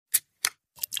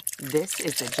This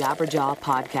is the Jabberjaw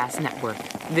Podcast Network.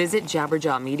 Visit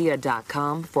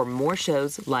jabberjawmedia.com for more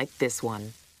shows like this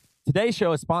one. Today's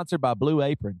show is sponsored by Blue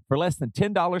Apron. For less than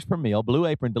 $10 per meal, Blue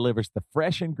Apron delivers the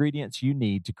fresh ingredients you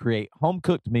need to create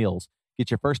home-cooked meals. Get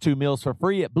your first 2 meals for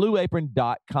free at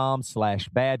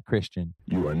blueapron.com/badchristian.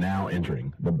 You are now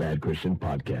entering the Bad Christian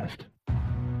Podcast.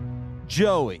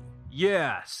 Joey.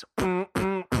 Yes.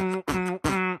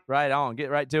 Right on. Get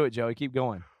right to it, Joey. Keep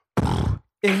going.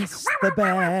 It's the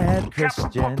Bad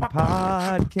Christian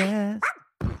Podcast.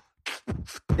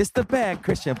 It's the Bad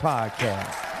Christian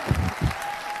Podcast.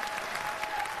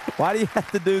 Why do you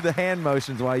have to do the hand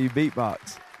motions while you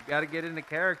beatbox? You got to get into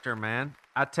character, man.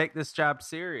 I take this job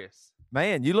serious.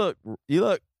 Man, you look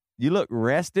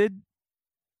rested.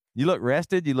 You look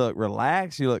rested. You look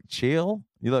relaxed. You look chill.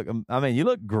 You look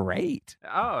great.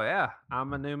 Oh, yeah.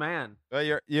 I'm a new man.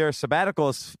 Well, your sabbatical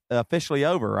is officially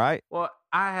over, right? Well,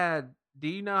 do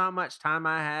you know how much time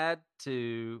I had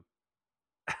to...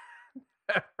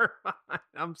 Never mind.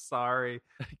 I'm sorry.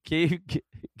 Keep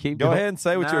Go Go ahead and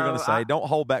say what you were going to say. I- Don't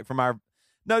hold back from our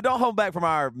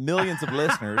millions of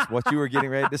listeners what you were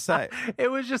getting ready to say. It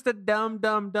was just a dumb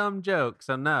joke.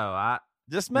 So, no,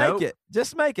 Just make Nope. it.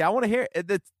 Just make it. I want to hear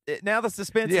it. Now the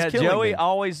suspense Yeah, is killing Joey me.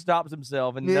 always stops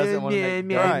himself and doesn't want to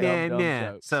make dumb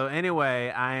jokes. So,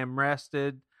 anyway, I am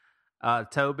rested.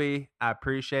 Toby, I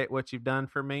appreciate what you've done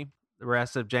for me. The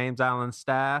rest of James Island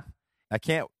staff. I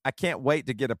can't wait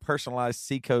to get a personalized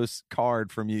Seacoast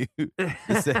card from you.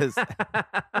 It says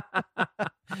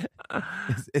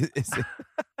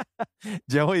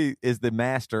Joey is the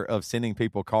master of sending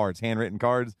people cards, handwritten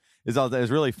cards. It's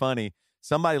really funny.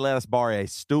 Somebody let us borrow a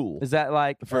stool. Is that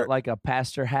like For- like a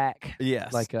pastor hack?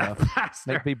 Yes. Like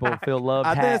make people feel loved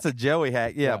I hack? think it's a Joey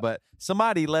hack. Yeah, Yeah. but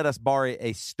somebody let us borrow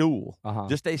a stool, Uh-huh.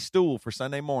 just a stool for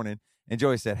Sunday morning. And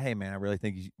Joey said, "Hey, man, I really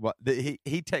think he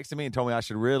texted me and told me I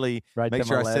should really Write make them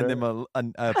sure a I send letter?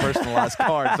 them a personalized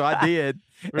card." So I did.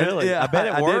 Really? Yeah, I bet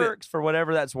it did works for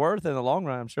whatever that's worth in the long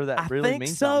run. I'm sure that I really think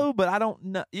means so, something. but I don't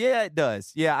know. Yeah, it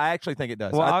does. Yeah, I actually think it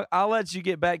does. Well, I'll let you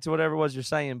get back to whatever it was you're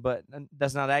saying, but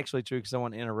that's not actually true because I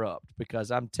want to interrupt.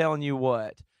 Because I'm telling you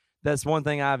what, that's one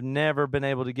thing I've never been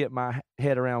able to get my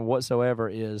head around whatsoever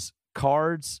is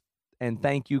cards and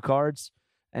thank you cards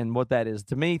and what that is.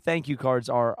 To me, thank you cards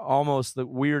are almost the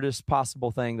weirdest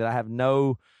possible thing that I have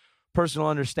no personal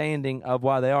understanding of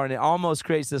why they are. And it almost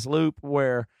creates this loop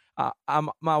where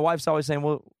my wife's always saying,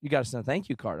 well, you got to send a thank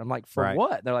you card. I'm like, for Right.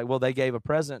 what? They're like, well, they gave a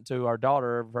present to our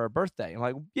daughter for her birthday. I'm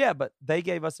like, yeah, but they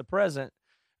gave us a present.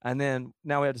 And then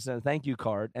now we have to send a thank you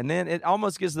card. And then it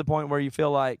almost gets to the point where you feel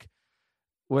like,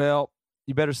 well,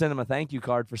 you better send them a thank you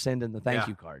card for sending the thank Yeah.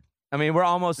 you card. I mean, we're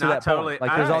almost to that point.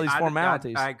 Like, there's all these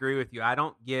formalities. I agree with you. I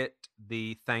don't get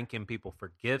the thanking people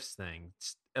for gifts thing.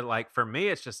 Like, for me,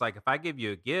 it's just like if I give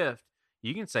you a gift,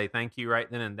 you can say thank you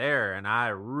right then and there. And I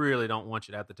really don't want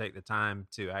you to have to take the time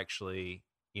to actually,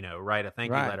 write a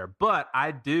thank you Right. letter. But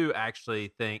I do actually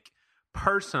think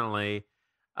personally,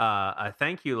 a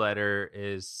thank you letter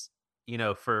is,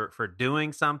 for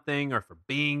doing something or for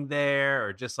being there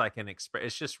or just like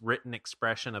it's just written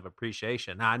expression of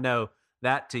appreciation. Now, I know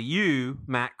that to you,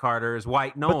 Matt Carter, is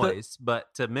white noise,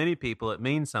 but to many people, it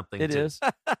means something. It is.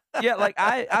 Yeah, like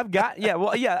I've got,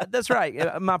 that's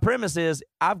right. My premise is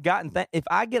I've gotten, if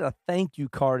I get a thank you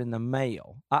card in the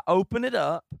mail, I open it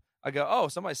up. I go, oh,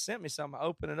 somebody sent me something. I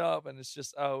open it up and it's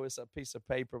just, it's a piece of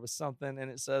paper with something and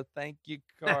it's a thank you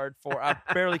card for, I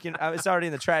barely can, it's already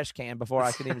in the trash can before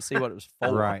I can even see what it was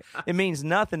for. Right. It means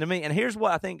nothing to me. And here's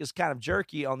what I think is kind of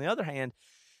jerky. On the other hand,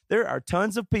 there are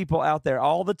tons of people out there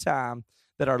all the time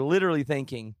that are literally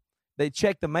thinking, they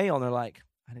check the mail and they're like,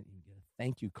 I didn't even get a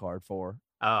thank you card for.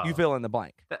 Oh. You fill in the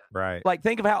blank. Right. Like,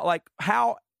 think of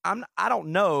how I don't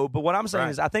know, but what I'm saying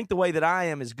is I think the way that I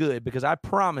am is good because I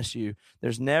promise you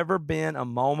there's never been a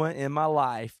moment in my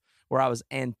life where I was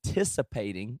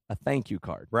anticipating a thank you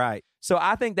card. Right. So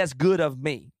I think that's good of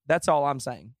me. That's all I'm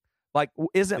saying. Like,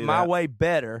 isn't See my that? way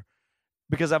better?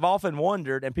 Because I've often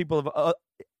wondered, and people have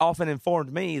often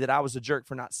informed me that I was a jerk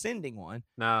for not sending one,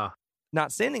 No.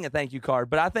 not sending a thank you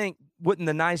card. But I think, wouldn't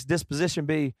the nice disposition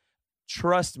be,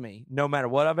 trust me, no matter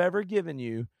what I've ever given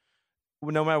you,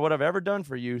 no matter what I've ever done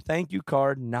for you, thank you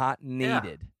card not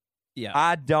needed. Yeah.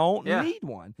 I don't Yeah. need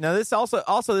one. Now, this also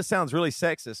this sounds really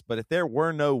sexist, but if there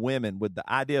were no women, would the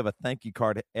idea of a thank you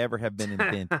card ever have been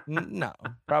invented? No,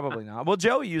 probably not. Well,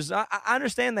 Joey used. I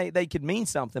understand they could mean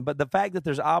something, but the fact that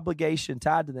there's obligation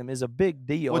tied to them is a big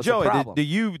deal. Well, It's a Joey, problem. do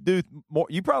you do more?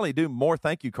 You probably do more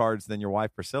thank you cards than your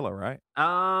wife Priscilla, right?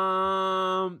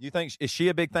 You think is she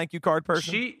a big thank you card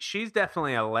person? She's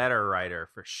definitely a letter writer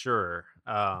for sure.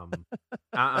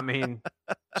 I mean,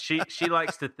 she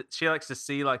likes to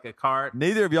see like a card.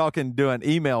 Neither of y'all can do an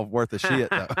email worth of shit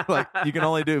though. Like you can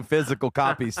only do physical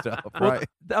copy stuff, right?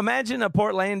 Imagine a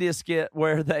Portlandia skit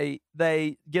where they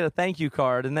get a thank you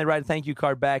card and they write a thank you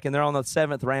card back and they're on the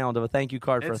 7th round of a thank you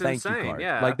card for It's a thank you insane, card.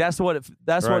 yeah. Like that's what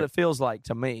Right. it feels like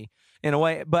to me in a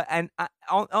way. But on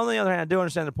the other hand, I do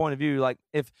understand the point of view. Like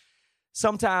if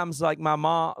sometimes like my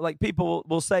mom, like people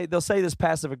they'll say this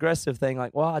passive aggressive thing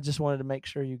like, well, I just wanted to make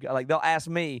sure you got, like they'll ask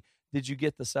me, did you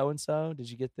get the so and so? Did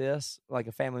you get this? Like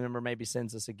a family member maybe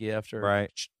sends us a gift or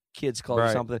Right. kids clothes or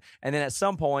Right. something, and then at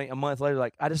some point a month later,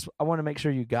 like I want to make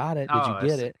sure you got it. Did Oh, you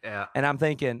get it? Yeah. And I'm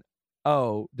thinking,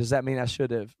 oh, does that mean I should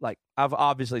have, like, I've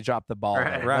obviously dropped the ball. Right.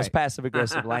 There. That's Right. passive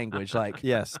aggressive language. Like,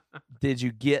 Yes. did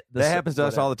you get the That happens to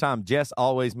us whatever. all the time. Jess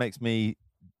always makes me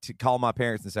to call my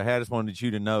parents and say, hey, I just wanted you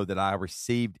to know that I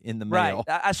received in the mail.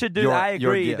 Right. I should do your- I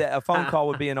your agree gift. that a phone call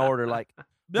would be in order. Like,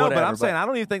 No, whatever, but I'm saying I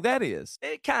don't even think that is.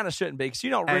 it kind of shouldn't be because you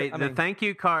don't Hey, really, I the mean, thank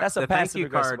you card. that's a The thank you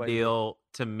passive-aggressive card way to do it. deal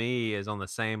to me is on the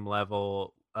same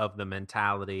level of the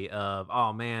mentality of,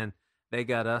 oh man, they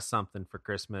got us something for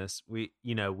Christmas. We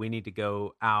need to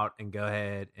go out and go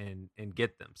ahead and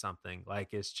get them something. Like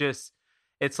it's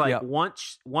like Yep.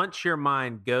 once your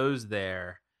mind goes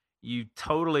there, you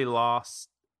totally lost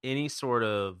any sort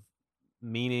of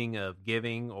meaning of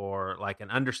giving or like an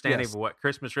understanding Yes. of what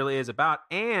Christmas really is about.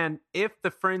 And if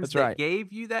the friends That's that right.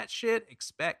 gave you that shit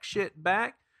expect shit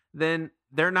back, then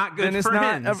they're not good then it's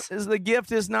friends. not, the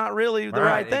gift is not really the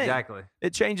right thing. Exactly.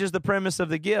 It changes the premise of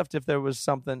the gift if there was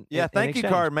something. Yeah, in thank you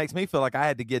exchange. card makes me feel like I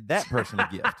had to give that person a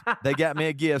gift. They got me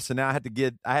a gift, so now I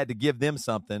had to give them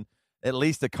something, at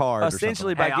least a card.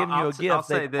 Essentially, or by Hey, giving I'll you a say- I'll gift,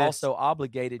 say they this. also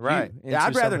obligated something. Right. you. Yeah, I'd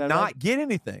into rather something not else. get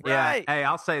anything. Yeah. Right. Hey,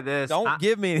 I'll say this. Don't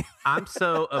give me any. I'm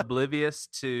so oblivious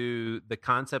to the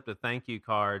concept of thank you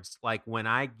cards. Like when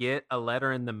I get a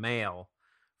letter in the mail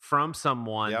from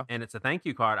someone Yeah. and it's a thank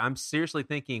you card, I'm seriously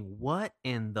thinking, what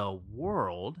in the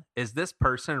world is this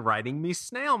person writing me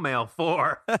snail mail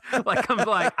for? Like I'm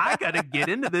like, I gotta get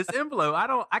into this envelope.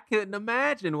 I couldn't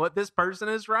imagine what this person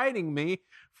is writing me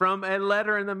from a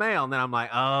letter in the mail. And then I'm like,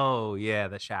 oh yeah,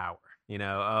 the shower.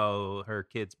 Oh, her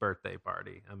kid's birthday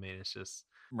party. I mean, it's just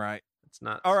Right. it's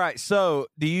not All right. So,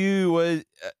 do you?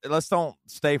 Let's don't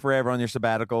stay forever on your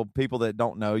sabbatical. People that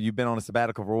don't know, you've been on a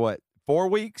sabbatical for what? 4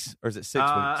 weeks, or is it 6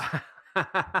 weeks?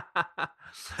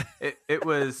 It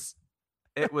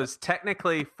was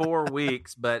technically 4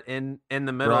 weeks, but in the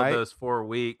middle Right. of those 4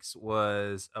 weeks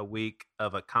was a week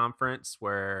of a conference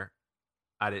where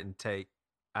I didn't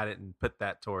put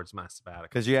that towards my sabbatical.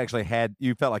 Because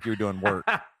you felt like you were doing work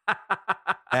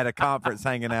at a conference,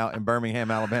 hanging out in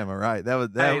Birmingham, Alabama. Right. That was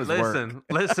Hey, was listen, work.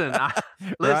 listen,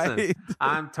 Right?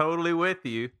 I'm totally with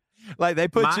you. Like they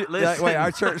put you. Like, wait, our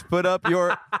listen. church put up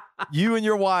you and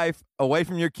your wife away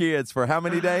from your kids for how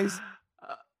many days?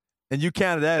 And you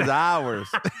counted that as hours.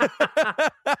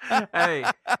 hey,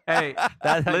 That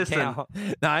doesn't listen. count.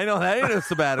 No, that ain't a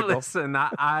sabbatical. Listen,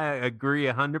 I agree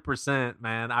 100%,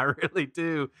 man. I really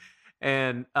do.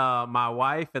 And my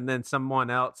wife and then someone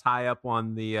else high up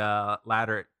on the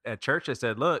ladder at church, I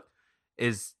said, look,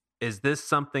 is this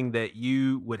something that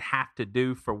you would have to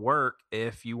do for work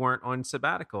if you weren't on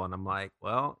sabbatical? And I'm like,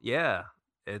 well, yeah,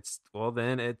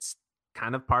 then it's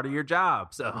kind of part of your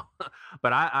job. So,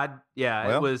 but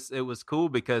Well. it was cool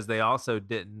because they also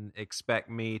didn't expect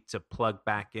me to plug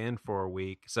back in for a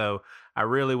week. So I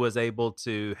really was able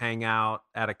to hang out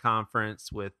at a conference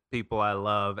with people I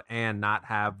love and not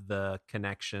have the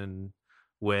connection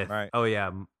with, Right. oh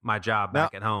yeah, my job Now-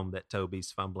 back at home that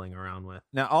Toby's fumbling around with.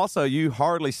 Now, also, you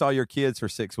hardly saw your kids for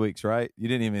 6 weeks, right? You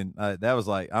didn't even. That was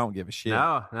like, I don't give a shit.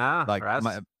 No, Like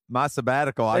that's- my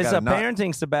sabbatical, It's I a got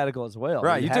parenting sabbatical as well.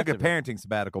 right. You have took a to be. parenting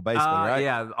sabbatical, basically, right?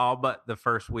 Yeah, all but the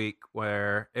first week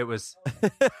where it was,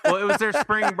 well, it was their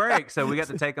spring break, so we got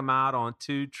to take them out on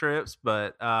 2 trips.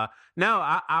 But no,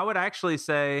 I would actually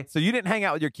say So you didn't hang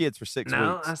out with your kids for 6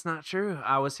 no, weeks. that's not true.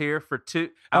 I was here for 2.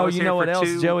 Oh, you know what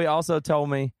else? Joey also told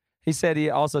me. He said he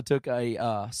also took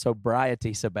a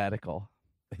sobriety sabbatical.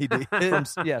 He did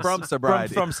From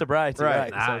sobriety. From sobriety,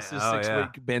 Right. right. So it's just Oh, 6 yeah.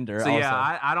 week bender. So also.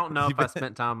 yeah, I don't know You if I bet.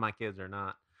 spent time with my kids or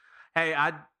not. Hey,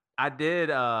 I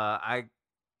did. I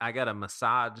got a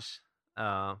massage.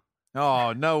 Oh,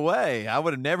 no way. I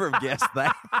would have never have guessed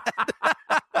that.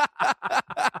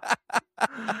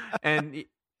 And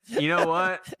you know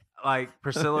what? Like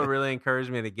Priscilla really encouraged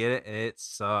me to get it, and it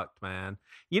sucked, man.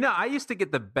 I used to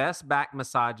get the best back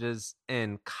massages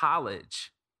in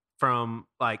college from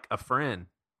like a friend,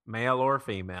 male or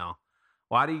female.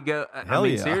 Why do you go? Hell I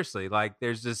mean, yeah. seriously, like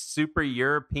there's this super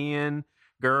European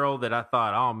girl that I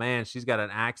thought, oh man, she's got an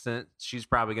accent. She's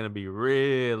probably going to be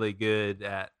really good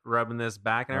at rubbing this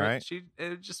back and everything.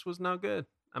 Right. It just was no good.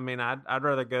 I mean, I'd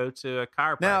rather go to a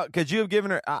chiropractor. Now, could you have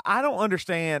given her? I don't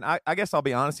understand. I guess I'll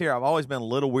be honest here. I've always been a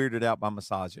little weirded out by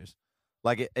massages.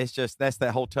 Like it's just that's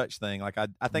that whole touch thing. Like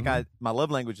I think my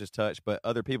love language is touch, but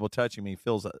other people touching me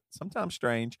feels sometimes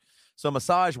strange. So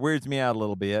massage weirds me out a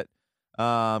little bit.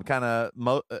 Kind of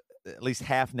at least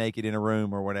half naked in a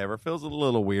room or whatever feels a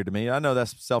little weird to me. I know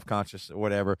that's self-conscious or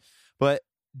whatever, but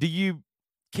you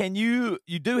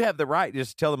do have the right to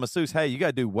just tell the masseuse, hey, you got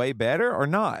to do way better or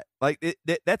not. Like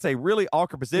that's a really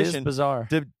awkward position. It's bizarre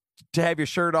to have your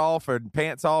shirt off or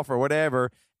pants off or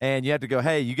whatever, and you have to go,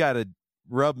 hey, you got to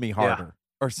rub me harder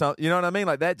or something. You know what I mean?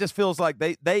 Like that just feels like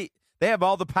they have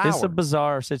all the power. It's a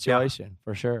bizarre situation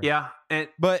for sure. Yeah,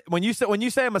 but when you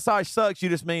say a massage sucks, you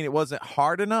just mean it wasn't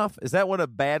hard enough. Is that what a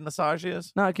bad massage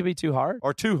is? No, it could be too hard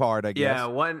or too hard. I guess. Yeah,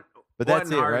 but that's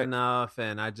that's hard right? enough,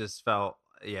 and I just felt.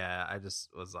 Yeah, I just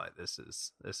was like, this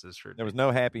is ridiculous. There was no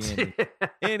happy ending.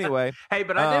 Anyway, hey,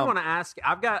 but I did want to ask.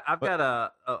 I've got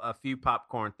a few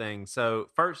popcorn things. So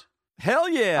first, hell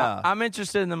yeah, I'm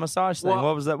interested in the massage thing.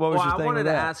 What was that? What was your thing? I wanted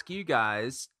to ask you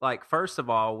guys. Like, first of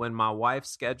all, when my wife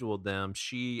scheduled them,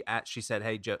 she said,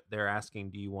 "Hey, Joe, they're asking,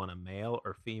 do you want a male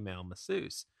or female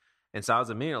masseuse?" And so I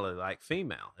was immediately like,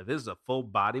 female. If this is a full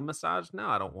body massage, no,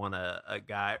 I don't want a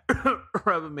guy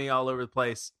rubbing me all over the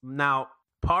place. Now,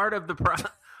 part of the problem.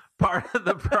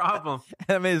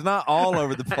 I mean, it's not all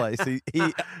over the place.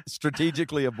 He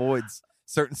strategically avoids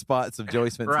certain spots of Joey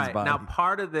Svensson's right. body. Now,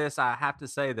 part of this, I have to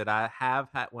say that I have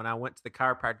had when I went to the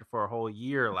chiropractor for a whole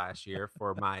year last year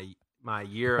for my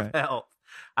year of health.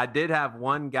 I did have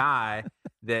one guy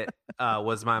that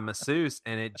was my masseuse,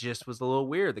 and it just was a little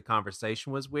weird. The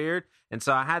conversation was weird, and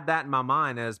so I had that in my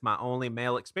mind as my only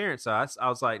male experience. So I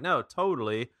was like, no,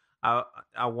 totally.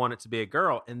 I want it to be a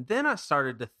girl. And then I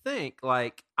started to think,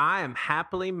 like, I am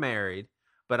happily married,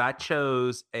 but I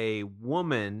chose a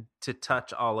woman to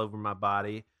touch all over my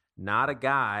body, not a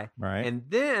guy. Right. And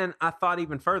then I thought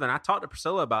even further, and I talked to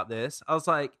Priscilla about this. I was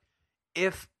like,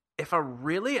 if a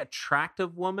really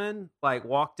attractive woman like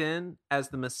walked in as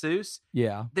the masseuse,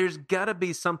 there's got to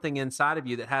be something inside of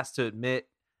you that has to admit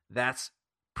that's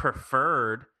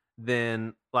preferred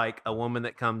than like a woman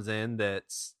that comes in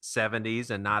that's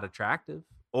 70s and not attractive,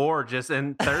 or just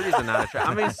in 30s and not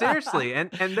attractive. I mean, seriously.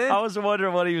 And then I was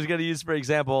wondering what he was going to use for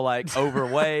example, like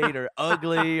overweight or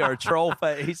ugly or troll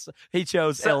face. He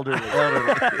chose elderly.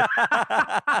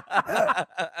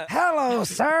 Hello,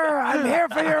 sir. I'm here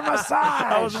for your massage.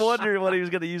 I was wondering what he was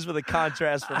going to use for the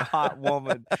contrast from hot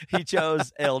woman. He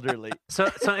chose elderly. So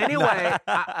anyway,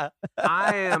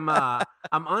 I'm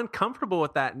uncomfortable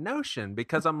with that notion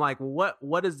because I'm like,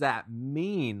 what does that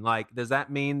mean? Like, does that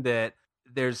mean that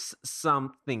there's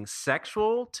something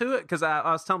sexual to it? Because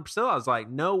I was telling Priscilla, I was like,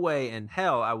 no way in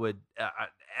hell I would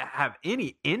have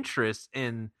any interest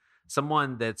in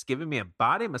someone that's giving me a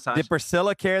body massage. Did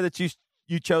Priscilla care that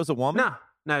you chose a woman?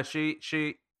 No, she.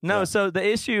 No, Yeah. so the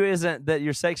issue isn't that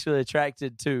you're sexually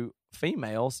attracted to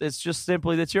females. It's just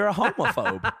simply that you're a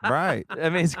homophobe. Right. I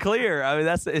mean, it's clear. I mean,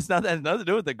 it's not that nothing to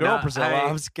do with the girl, No, Priscilla. hey,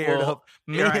 I'm scared well, of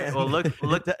men. you're right. Well, look.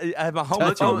 I'm a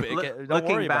homophobic. Don't worry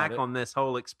Looking back about it. on this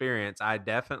whole experience, I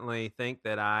definitely think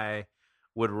that I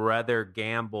would rather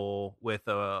gamble with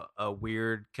a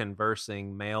weird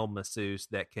conversing male masseuse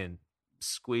that can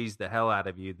squeeze the hell out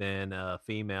of you than a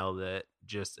female that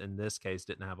just in this case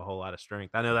didn't have a whole lot of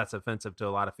strength. I know that's offensive to a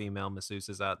lot of female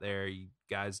masseuses out there. You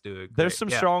guys do a great, There's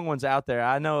some strong ones out there.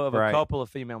 I know of a Right. couple of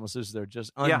female masseuses that are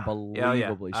just Yeah.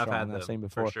 unbelievably I've strong had that I've them, seen for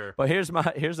before. sure. But here's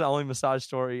the only massage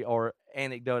story or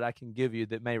anecdote I can give you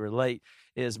that may relate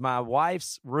is my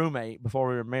wife's roommate before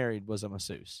we were married was a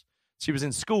masseuse. She was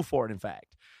in school for it, in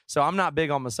fact. So I'm not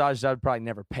big on massages. I'd probably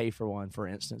never pay for one, for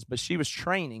instance. But she was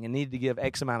training and needed to give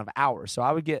X amount of hours. So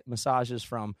I would get massages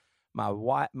from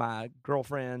my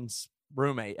girlfriend's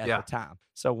roommate at the time.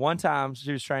 So one time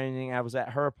she was training. I was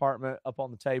at her apartment up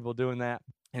on the table doing that.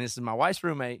 And this is my wife's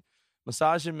roommate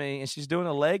massaging me. And she's doing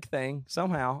a leg thing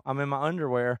somehow. I'm in my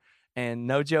underwear. And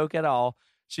no joke at all,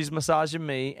 she's massaging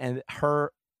me. And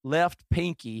her left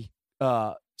pinky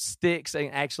sticks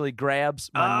and actually grabs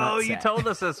my nutsack. You told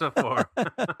us this before.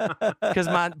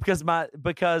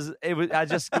 because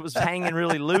it was hanging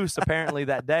really loose apparently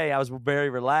that day. I was very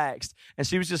relaxed and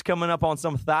she was just coming up on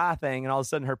some thigh thing and all of a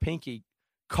sudden her pinky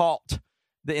caught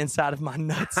the inside of my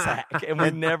nutsack, and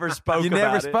we never spoke. You about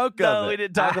never it. spoke of No, it. we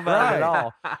didn't talk about it at Right.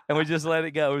 all, and we just let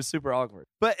it go. It was super awkward.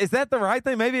 But is that the right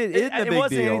thing? Maybe it isn't a It big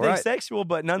wasn't deal, anything right? sexual,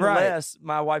 but nonetheless,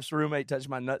 my wife's roommate touched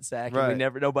my nutsack, and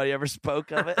Right. nobody ever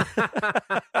spoke of it.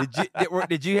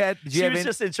 Did you have She was any,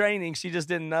 just in training. She just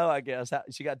didn't know, I guess.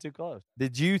 She got too close.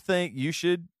 did you think you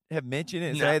should have mentioned it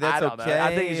and No, say that's I don't okay? know.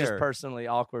 I think it's just or- personally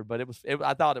awkward, but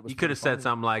I thought it was. You could have said funny.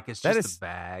 something like, "It's That just is- a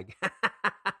bag."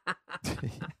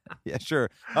 Yeah, sure.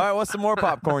 All right, what's some more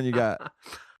popcorn you got?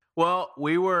 Well,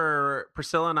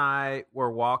 Priscilla and I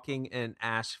were walking in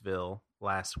Asheville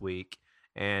last week,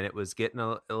 and it was getting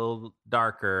a little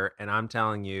darker. And I'm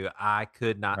telling you, I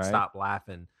could not Right. stop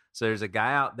laughing. So there's a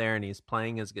guy out there, and he's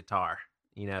playing his guitar.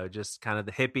 Just kind of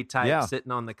the hippie type,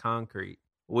 sitting on the concrete.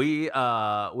 We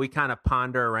kind of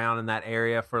ponder around in that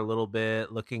area for a little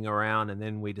bit, looking around, and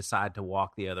then we decide to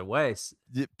walk the other way.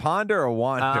 Ponder or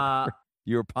wander? Uh,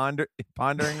 You were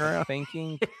pondering around?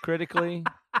 Thinking critically.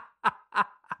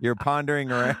 You're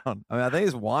pondering around. I mean, I think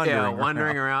it's wandering. Yeah,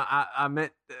 wandering around. I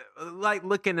meant like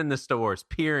looking in the stores,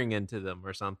 peering into them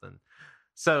or something.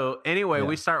 So anyway, Yeah.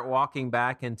 we start walking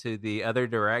back into the other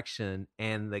direction,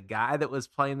 and the guy that was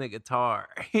playing the guitar,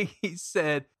 he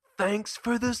said, "Thanks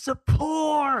for the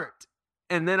support."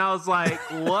 And then I was like,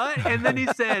 "What?" And then he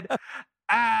said,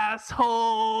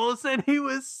 "Assholes." And he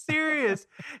was serious.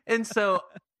 And so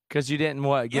Because you didn't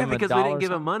give yeah, him a because we dollar didn't or give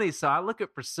him something? money. So I look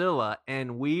at Priscilla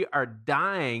and we are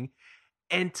dying.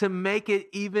 And to make it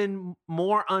even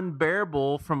more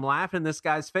unbearable from laughing in this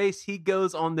guy's face, he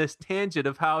goes on this tangent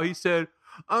of how he said,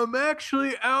 "I'm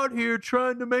actually out here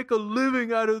trying to make a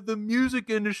living out of the music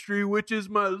industry, which is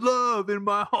my love and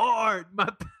my heart, my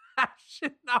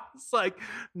passion." I was like,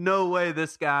 no way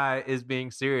this guy is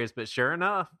being serious. But sure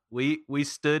enough, we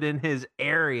stood in his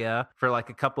area for like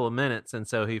a couple of minutes, and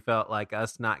so he felt like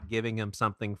us not giving him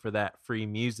something for that free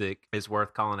music is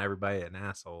worth calling everybody an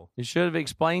asshole. You should have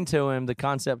explained to him the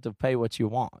concept of pay what you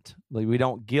want. Like, we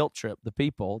don't guilt trip the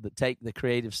people that take the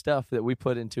creative stuff that we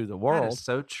put into the That world. is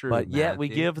so true. But yet we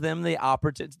Matthew. give them the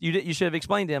opportunity. You should have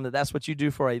explained to him that that's what you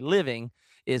do for a living,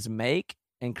 is make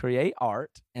and create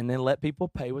art, and then let people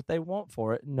pay what they want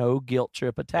for it. No guilt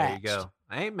trip There attached. you go.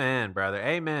 Amen, brother.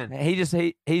 Amen.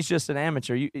 He's just an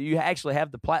amateur. You actually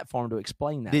have the platform to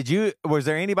explain that. Was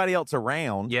there anybody else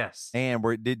around? Yes. And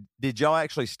did y'all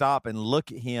actually stop and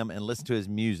look at him and listen to his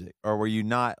music, or were you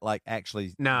not like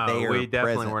actually? No, there, we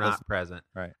definitely present, were not listening? present.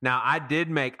 Right. Now, I did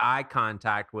make eye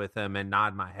contact with him and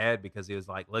nod my head because he was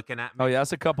like looking at me. Oh yeah,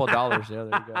 that's a couple of dollars. Yeah,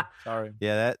 there you go. Sorry.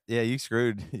 Yeah, you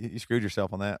screwed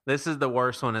yourself on that. This is the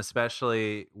worst one,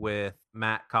 especially with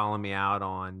Matt calling me out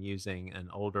on using an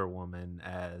older woman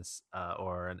as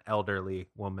or an elderly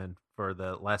woman for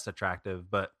the less attractive.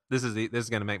 But this is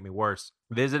going to make me worse.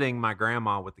 Visiting my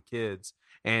grandma with the kids,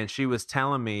 and she was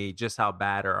telling me just how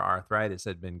bad her arthritis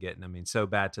had been getting. I mean, so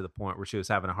bad to the point where she was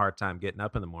having a hard time getting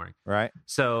up in the morning. Right.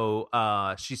 So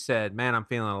she said, "Man, I'm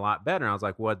feeling a lot better." And I was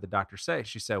like, "What did the doctor say?"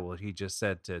 She said, "Well, he just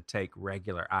said to take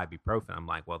regular ibuprofen." I'm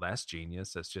like, "Well, that's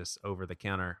genius. That's just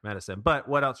over-the-counter medicine." But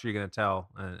what else are you going to tell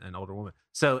an older woman?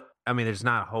 So, I mean, there's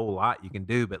not a whole lot you can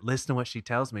do, but listen to what she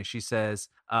tells me. She says,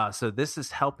 "So this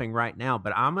is helping right now,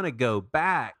 but I'm going to go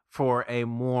back for a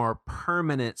more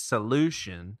permanent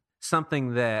solution,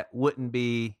 something that wouldn't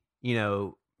be,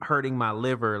 hurting my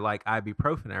liver like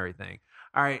ibuprofen and everything."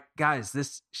 All right,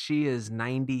 guys, she is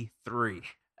 93.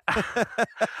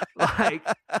 Like,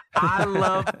 I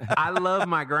love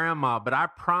my grandma, but I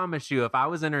promise you, if I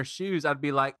was in her shoes, I'd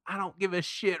be like, I don't give a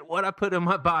shit what I put in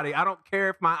my body. I don't care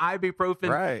if my ibuprofen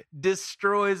Right.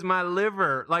 destroys my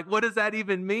liver. Like, what does that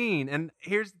even mean? And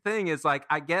here's the thing is, like,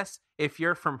 I guess if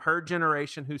you're from her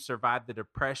generation who survived the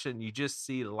Depression, you just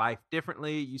see life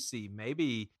differently. You see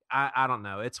maybe, I don't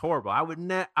know. It's horrible. I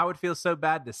would feel so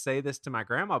bad to say this to my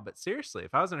grandma, but seriously,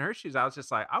 if I was in her shoes, I was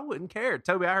just like, I wouldn't care.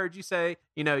 Toby, I heard you say,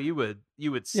 you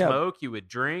would smoke, you would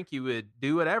drink, you would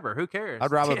do whatever. Who cares?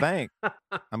 I'd rob a bank.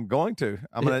 I'm going to.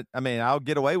 I'll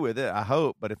get away with it, I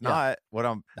hope. But if not,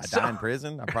 I die in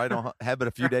prison? I probably don't have but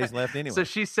a few days left anyway. So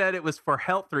she said it was for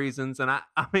health reasons. And I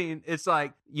mean, it's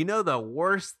like, the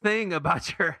worst thing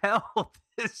about your health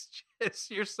is just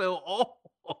you're so old.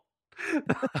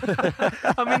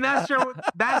 I mean,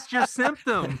 that's your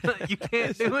symptom. You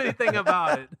can't do anything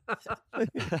about it.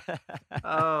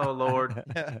 Oh, Lord.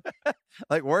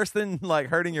 Like worse than like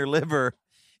hurting your liver,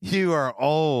 you are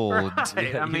old. Right.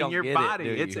 Yeah, I you mean, don't your get it, body,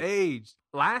 do it's you? aged.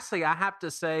 Lastly, I have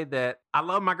to say that I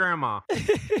love my grandma.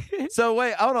 So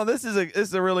wait, hold on. This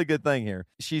is a really good thing here.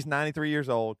 She's 93 years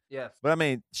old, Yes. but I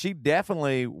mean, she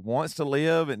definitely wants to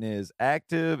live and is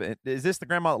active. And is this the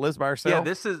grandma that lives by herself? Yeah,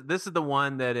 this is the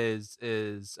one that is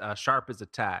sharp as a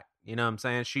tack. You know what I'm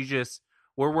saying? She just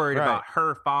We're worried Right. about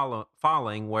her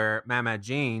falling, where Mama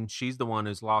Jean, she's the one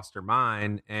who's lost her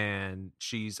mind, and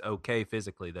she's okay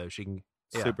physically, though. She can,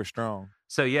 yeah. Super strong.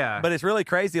 So, yeah. But it's really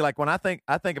crazy. Like when I think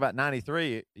about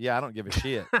 93, yeah, I don't give a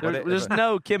shit. There's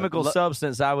no chemical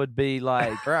substance I would be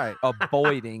like right.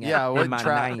 avoiding. Yeah, I in wouldn't my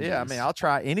try. 90s. Yeah, I mean, I'll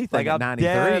try anything like at I'll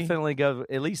 93. definitely go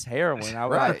at least heroin.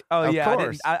 Right. Oh Of yeah,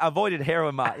 course. I avoided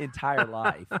heroin my entire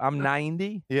life. I'm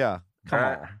 90. Yeah. Come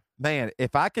Right. on. Man,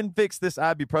 if I can fix this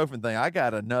ibuprofen thing, I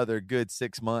got another good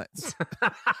 6 months.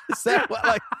 Is that what,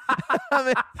 like, I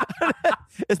mean,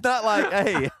 it's not like,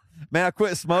 hey, man, I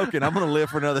quit smoking. I'm going to live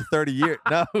for another 30 years.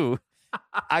 No,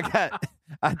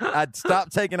 I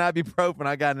stopped taking ibuprofen.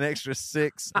 I got an extra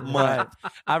 6 Right. months.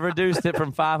 I've reduced it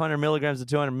from 500 milligrams to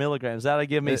 200 milligrams. That'll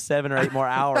give me 7 or 8 more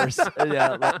hours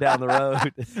down the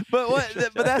road.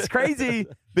 But that's crazy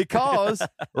because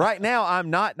right now I'm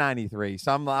not 93,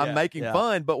 so I'm making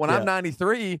fun. But when I'm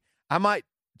 93, I might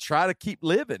try to keep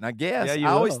living. I guess. Yeah, you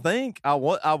I always will. think I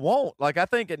won't. Like I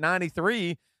think at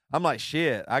 93, I'm like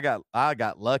shit. I got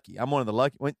lucky. I'm one of the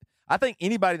lucky. I think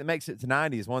anybody that makes it to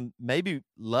 90 is one maybe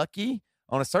lucky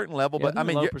on a certain level. Yeah, But I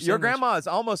mean, low your percentage. grandma is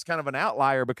almost kind of an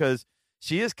outlier because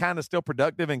she is kind of still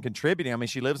productive and contributing. I mean,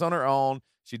 she lives on her own.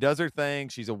 She does her thing.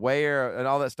 She's aware and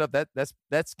all that stuff.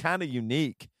 That's kind of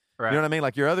unique. Right. You know what I mean?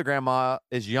 Like your other grandma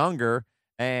is younger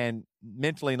and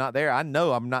mentally not there. I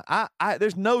know I'm not.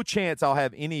 There's no chance I'll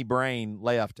have any brain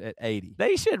left at 80.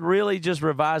 They should really just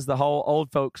revise the whole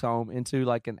old folks home into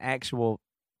like an actual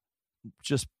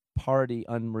just party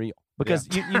unreal. Because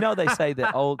you know they say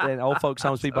that old folks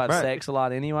homes people have Right. sex a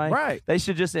lot anyway. Right. They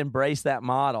should just embrace that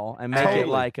model and make it Totally.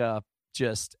 like a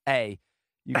just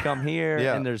you come here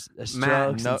Yeah. and there's Matt,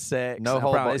 drugs no- and sex. no I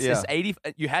whole promise. bu- It's 80.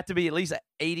 You have to be at least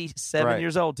 87 Right.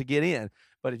 years old to get in.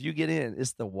 But if you get in,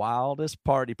 it's the wildest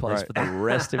party place Right. for the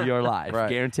rest of your life, Right.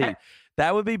 guaranteed.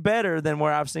 That would be better than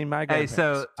where I've seen my Hey, grandparents.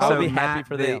 so I would so be happy Matt,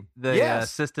 for them. The Yes.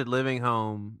 assisted living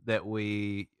home that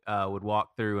we would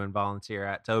walk through and volunteer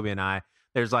at, Toby and I.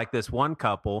 There's like this one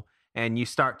couple, and you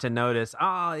start to notice,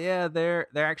 oh yeah, they're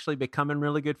actually becoming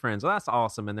really good friends. Well, that's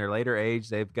awesome. In their later age,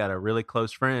 they've got a really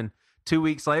close friend. 2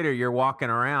 weeks later, you're walking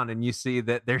around and you see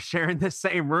that they're sharing the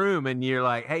same room, and you're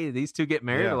like, hey, these two get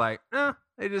married. Yeah. They're like,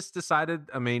 they just decided.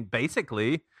 I mean,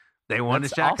 basically, they wanted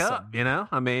That's to shack awesome. up. You know,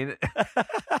 I mean,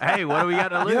 hey, what do we got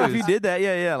to lose? You know, if you did that,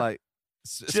 yeah, like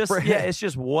It's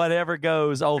just whatever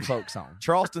goes old folks home.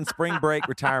 Charleston Spring Break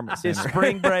Retirement It's Center.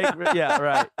 spring break. Yeah,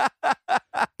 right.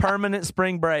 Permanent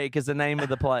spring break is the name of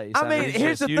the place. I mean, it's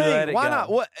here's just the you let thing. it Why go.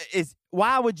 not?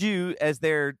 Why would you, as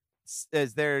their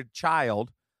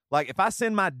child, like if I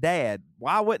send my dad,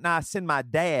 why wouldn't I send my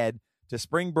dad to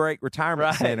Spring Break Retirement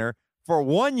Right. Center for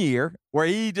 1 year where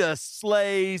he just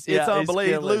slays? Yeah, It's he's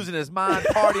unbelievable, killing. losing his mind,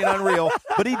 partying unreal,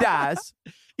 but he dies.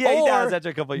 Yeah, he Or dies after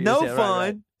a couple of years. No Yeah, right, fun,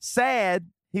 right. sad.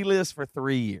 He lives for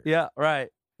 3 years. Yeah, right.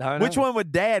 I know. Which one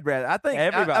would Dad rather? I think. I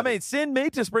Everybody. mean, send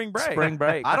me to Spring Break. Spring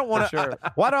break. I don't want for to.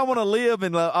 Sure. Why do I want to live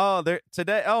in?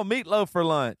 Today. Oh, meatloaf for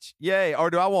lunch. Yay!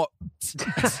 Or do I want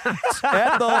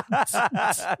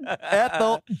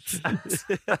Ethel?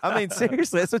 I mean,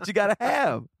 seriously, that's what you got to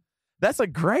have. That's a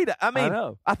great. I I mean,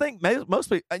 know. I think most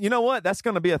people. You know what? That's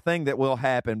going to be a thing that will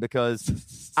happen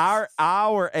because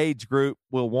our age group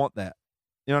will want that.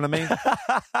 You know what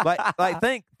I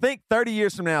mean? think 30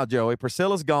 years from now, Joey.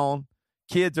 Priscilla's gone.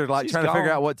 Kids are like She's trying to figure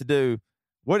gone. out what to do.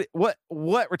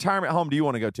 What retirement home do you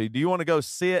want to go to? Do you want to go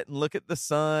sit and look at the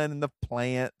sun and the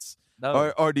plants,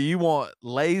 No. or do you want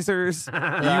lasers?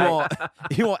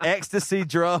 You want ecstasy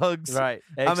drugs? Right.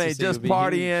 I mean, Ecstasy just would be huge.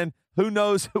 partying. Who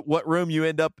knows what room you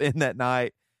end up in that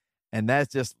night? And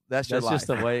that's your That's life. just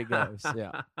the way it goes.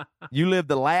 Yeah. You live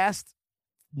the last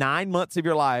 9 months of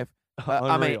your life.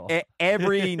 I mean, Unreal.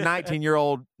 every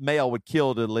 19-year-old male would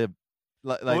kill to live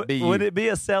like be you. Would it be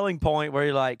a selling point where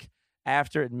you're like,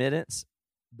 after admittance,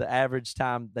 the average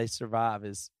time they survive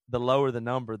is the lower the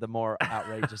number, the more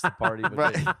outrageous the party would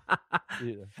Right. be.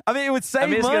 Yeah. I mean, it would save I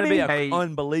mean, it's going to money. be an Hey,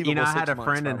 unbelievable. You know, I had 6 a months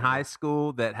friend in probably. high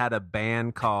school that had a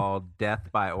band called Death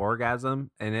by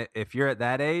Orgasm, and if you're at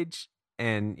that age,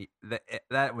 and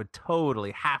that would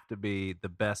totally have to be the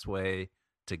best way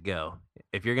to go.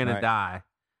 If you're gonna Right.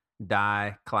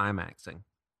 die climaxing.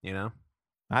 You know,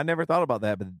 I never thought about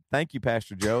that, but thank you,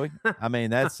 Pastor Joey. I mean,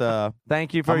 that's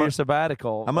Thank you for I'm your gonna-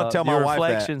 sabbatical. I'm gonna tell my your wife that.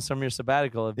 reflections from your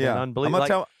sabbatical have yeah. been I'm unbelievable.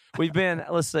 gonna Like, tell. we've been,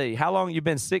 let's see, how long you've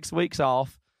been 6 weeks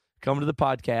off. Come to the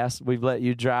podcast. We've let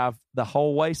you drive the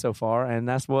whole way so far, and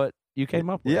that's what you came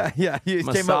up with. Yeah. You came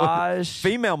up with Massage,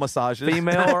 female massages.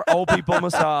 female or old people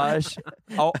massage,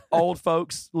 old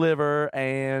folks liver,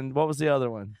 and what was the other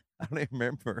one? I don't even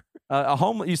remember.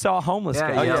 You saw a homeless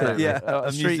Yeah, guy. yeah, too. yeah. a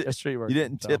A street worker. You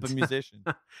didn't tip a musician.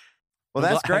 Well,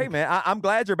 that's great, man. I'm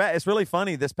glad you're back. It's really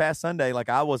funny. This past Sunday, like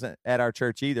I wasn't at our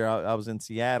church either. I was in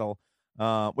Seattle,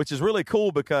 which is really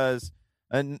cool because,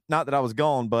 and not that I was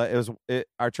gone, but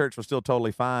our church was still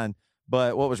totally fine.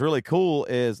 But what was really cool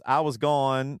is I was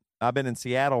gone. I've been in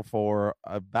Seattle for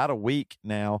about a week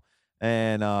now,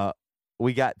 and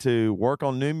we got to work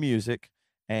on new music.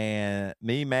 And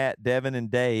me, Matt, Devin, and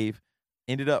Dave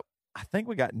ended up, I think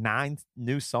we got 9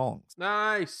 new songs.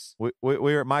 Nice. We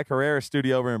were at Mike Herrera's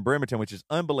studio over in Bremerton, which is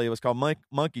unbelievable. It's called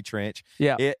Monkey Trench.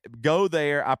 Yeah. Go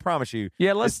there. I promise you.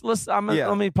 Yeah, let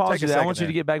me pause you there. I want you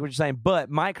to get back to what you're saying. But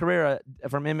Mike Herrera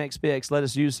from MXPX let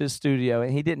us use his studio,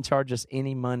 and he didn't charge us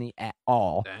any money at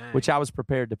all, which I was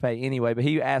prepared to pay anyway. But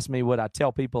he asked me would I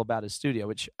tell people about his studio,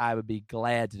 which I would be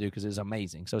glad to do because it's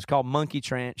amazing. So it's called Monkey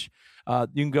Trench. You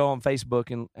can go on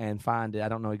Facebook and find it. I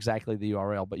don't know exactly the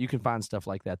URL, but you can find stuff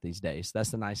like that these days. That's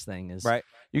the nice thing is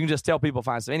you can just tell people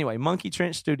find stuff. Anyway, Monkey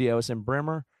Trench Studio is in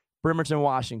Bremerton,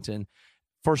 Washington.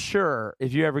 For sure,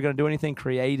 if you're ever going to do anything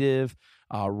creative,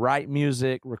 write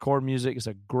music, record music, it's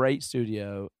a great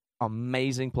studio.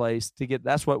 Amazing place to get.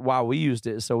 That's why we used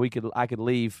it, so I could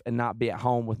leave and not be at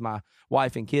home with my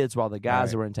wife and kids while the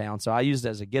guys were in town. So I used it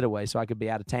as a getaway, so I could be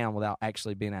out of town without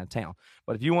actually being out of town.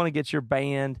 But if you want to get your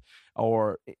band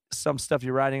or some stuff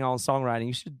you're writing on songwriting,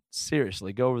 you should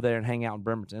seriously go over there and hang out in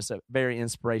Bremerton. It's a very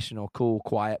inspirational, cool,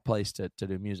 quiet place to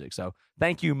do music. So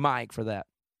thank you, Mike, for that.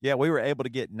 Yeah, we were able to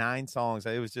get 9 songs.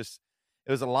 It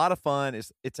was a lot of fun.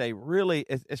 It's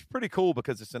pretty cool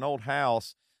because it's an old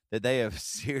house that they have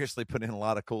seriously put in a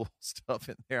lot of cool stuff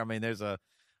in there. I mean,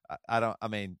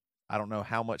 I don't know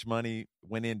how much money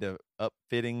went into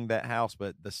upfitting that house,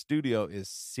 but the studio is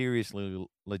seriously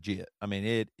legit. I mean,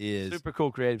 it is super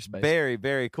cool creative space. Very,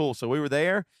 very cool. So we were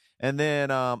there, and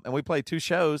then and we played 2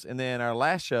 shows, and then our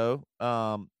last show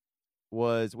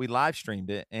was we live streamed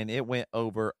it, and it went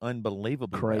over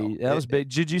unbelievably crazy. well. That was big.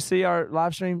 Did you see our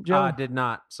live stream, Joe? I did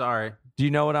not. Sorry. Do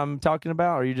you know what I'm talking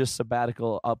about, or are you just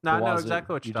sabbatical up? No, I know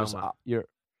exactly what you're talking about.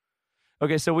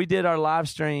 Okay, so we did our live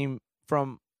stream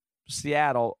from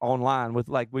Seattle online with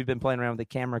we've been playing around with the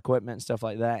camera equipment and stuff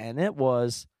like that, and it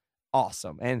was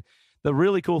awesome. And the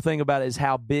really cool thing about it is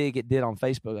how big it did on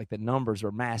Facebook. Like the numbers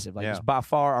were massive. It's by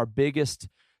far our biggest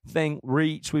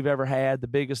reach we've ever had, the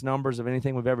biggest numbers of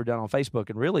anything we've ever done on Facebook,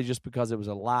 and really just because it was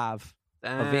a live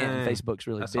event, and Facebook's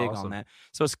really big on that.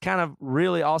 So it's kind of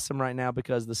really awesome right now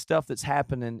because the stuff that's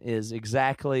happening is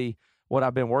exactly what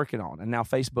I've been working on, and now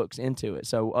Facebook's into it.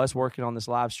 So us working on this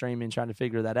live streaming, trying to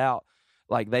figure that out,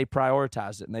 they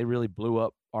prioritized it, and they really blew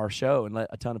up our show and let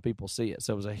a ton of people see it.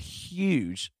 So it was a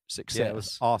huge success. Yeah, it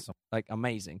was awesome.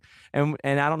 Amazing. And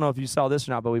I don't know if you saw this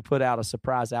or not, but we put out a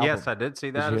surprise album. Yes, I did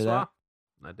see that as well.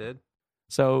 I did.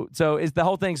 So it's the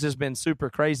whole thing's just been super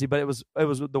crazy, but it was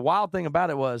the wild thing about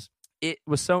it was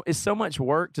it's so much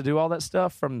work to do all that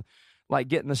stuff, from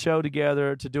getting the show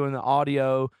together to doing the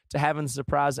audio to having the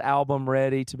surprise album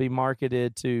ready to be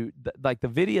marketed to the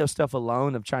video stuff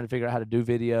alone of trying to figure out how to do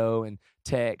video and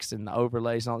text and the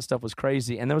overlays and all that stuff was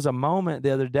crazy. And there was a moment the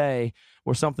other day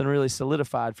where something really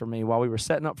solidified for me while we were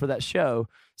setting up for that show.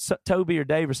 So, Toby or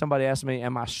Dave or somebody asked me,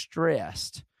 am I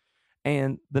stressed?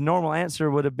 And the normal answer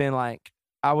would have been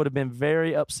I would have been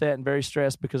very upset and very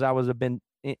stressed because I would have been,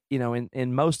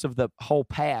 in most of the whole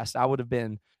past, I would have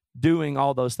been doing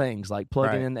all those things, like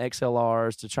plugging in the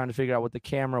XLRs to trying to figure out what the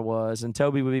camera was. And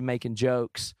Toby would be making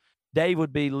jokes. Dave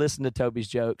would be listening to Toby's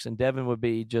jokes, and Devin would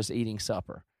be just eating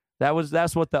supper.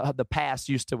 That's what the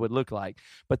past would look like.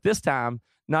 But this time,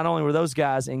 not only were those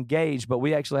guys engaged, but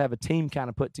we actually have a team kind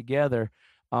of put together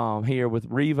here with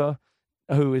Reva,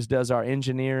 who does our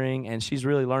engineering, and she's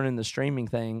really learning the streaming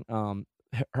thing.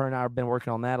 Her and I have been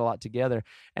working on that a lot together.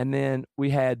 And then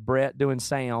we had Brett doing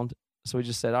sound. So we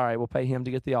just said, all right, we'll pay him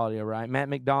to get the audio right. Matt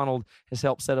McDonald has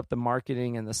helped set up the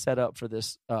marketing and the setup for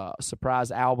this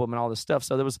surprise album and all this stuff.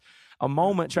 So there was a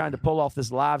moment trying to pull off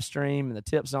this live stream and the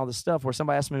tips and all this stuff where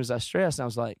somebody asked me, was I stressed? And I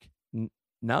was like,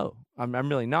 no, I'm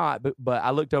really not. But I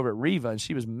looked over at Reva, and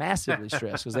she was massively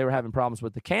stressed because they were having problems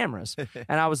with the cameras.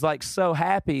 And I was so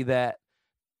happy that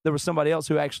there was somebody else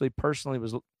who actually personally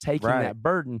was taking that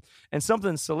burden, and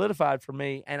something solidified for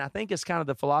me. And I think it's kind of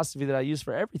the philosophy that I use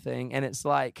for everything. And it's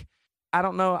I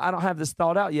don't know, I don't have this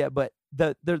thought out yet, but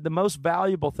the most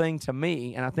valuable thing to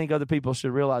me, and I think other people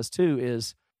should realize too,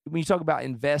 is when you talk about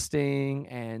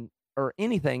investing or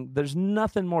anything, there's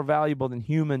nothing more valuable than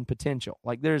human potential.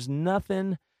 There's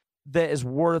nothing that is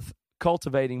worth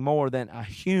cultivating more than a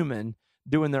human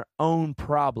doing their own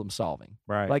problem solving.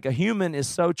 Right. A human is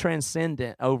so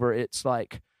transcendent over its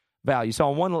value. So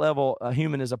on one level, a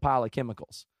human is a pile of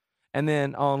chemicals. And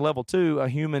then on level 2, a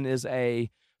human is a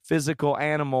physical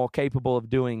animal capable of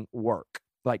doing work.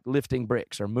 like lifting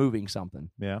bricks or moving something.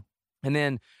 Yeah. And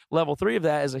then level 3 of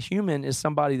that as a human is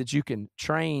somebody that you can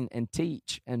train and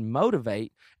teach and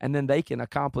motivate, and then they can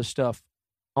accomplish stuff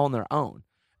on their own.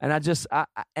 And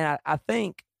I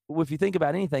think if you think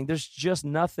about anything, there's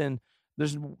nothing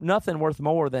worth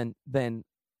more than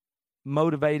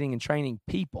motivating and training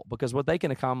people, because what they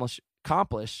can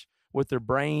accomplish with their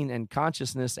brain and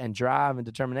consciousness and drive and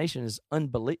determination is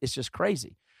unbelievable. It's just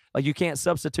crazy. Like, you can't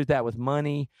substitute that with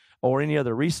money or any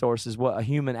other resources, what a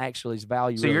human actually's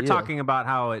value So really you're is. talking about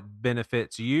how it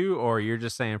benefits you, or you're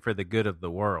just saying for the good of the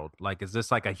world? Like, is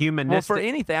this like a humanistic? Well, for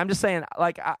anything, I'm just saying,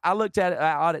 like, I looked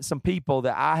at some people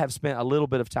that I have spent a little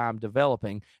bit of time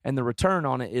developing, and the return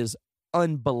on it is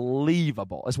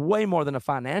unbelievable. It's way more than a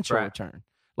financial Right. return.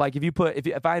 Like,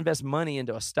 if I invest money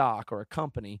into a stock or a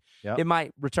company, Yep. it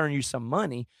might return you some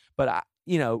money, but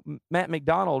Matt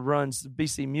McDonald runs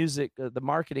BC Music, the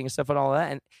marketing and stuff and all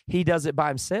that, and he does it by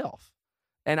himself.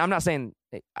 And I'm not saying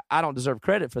I don't deserve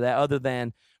credit for that, other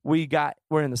than we're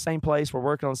in the same place, we're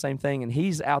working on the same thing, and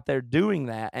he's out there doing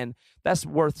that, and that's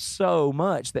worth so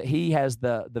much that he has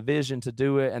the vision to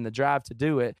do it and the drive to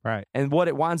do it. Right. And what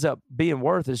it winds up being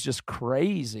worth is just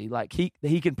crazy. Like,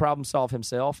 he can problem solve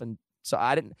himself, and so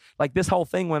I didn't, like, this whole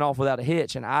thing went off without a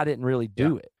hitch, and I didn't really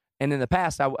do it. And in the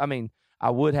past, I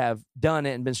would have done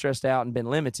it and been stressed out and been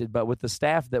limited, but with the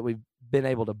staff that we've been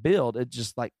able to build, it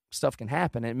just, like, stuff can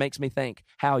happen. It makes me think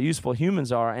how useful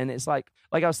humans are. And it's like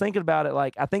I was thinking about it,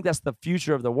 like, I think that's the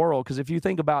future of the world. Because if you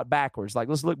think about backwards, like,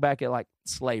 let's look back at, like,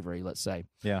 slavery, let's say.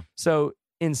 Yeah. So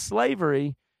in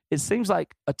slavery, it seems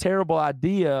like a terrible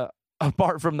idea,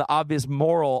 apart from the obvious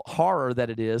moral horror that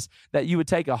it is, that you would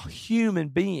take a human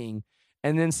being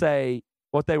and then say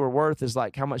what they were worth is,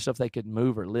 like, how much stuff they could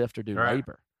move or lift or do Right.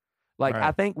 labor. Like, Right.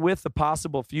 I think with the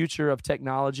possible future of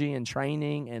technology and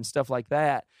training and stuff like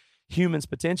that, humans'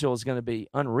 potential is going to be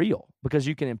unreal, because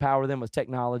you can empower them with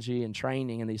technology and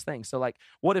training and these things. So, like,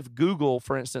 what if Google,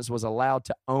 for instance, was allowed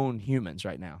to own humans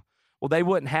right now? Well, they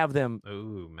wouldn't have them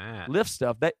Ooh, man. lift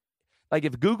stuff. Like,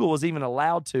 if Google was even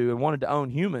allowed to and wanted to own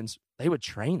humans, they would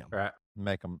train them. Right.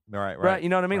 Make them right. Right? You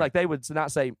know what I mean? Right. Like, they would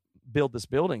not say, build this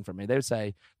building for me. They would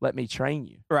say, let me train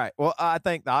you. Right. Well, I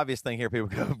think the obvious thing here, people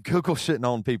go, Google shouldn't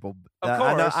own people. Of I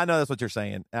course. know that's what you're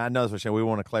saying. I know that's what you're saying. We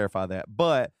want to clarify that.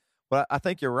 But what I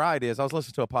think you're right is, I was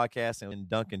listening to a podcast, and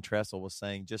Duncan Trussell was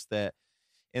saying just that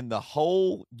in the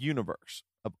whole universe,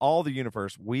 of all the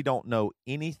universe, we don't know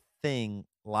anything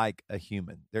like a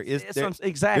human.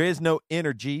 Exactly. There is no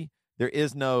energy. There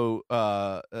is no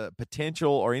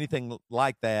potential or anything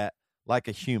like that, like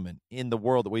a human in the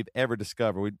world that we've ever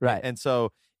discovered. Right. And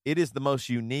so it is the most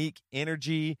unique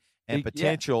energy and Yeah.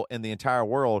 potential in the entire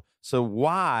world. So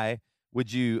why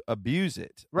would you abuse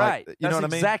it? Right. Like, you That's know what I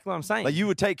mean? exactly what I'm saying. Like, you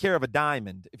would take care of a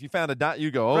diamond. If you found a diamond,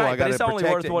 you go, oh, right, I got to but it's only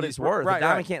protect worth it. what And it's you- worth. Right, a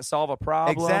diamond right. can't solve a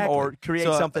problem Exactly. or create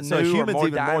So- something so new humans or more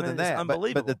even more than diamonds. It's that.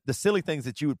 unbelievable. But the silly things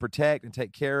that you would protect and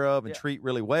take care of and Yeah. treat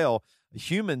really well,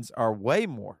 humans are way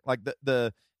more. Like,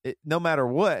 no matter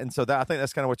what. And so I think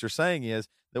that's kind of what you're saying, is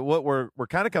that what we're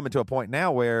kind of coming to a point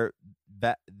now where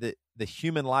that the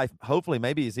human life hopefully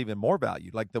maybe is even more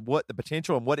valued. Like, the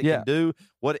potential and what it can do,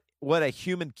 what a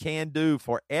human can do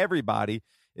for everybody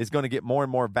is going to get more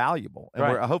and more valuable. And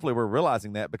Right. hopefully we're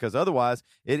realizing that, because otherwise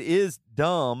it is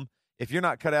dumb. If you're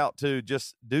not cut out to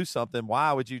just do something,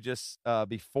 why would you just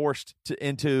be forced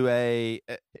into a?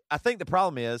 I think the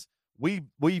problem is we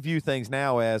view things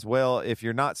now as, well, if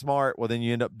you're not smart, well, then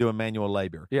you end up doing manual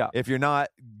labor. Yeah. If you're not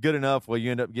good enough, well,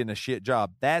 you end up getting a shit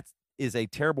job. That is a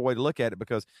terrible way to look at it,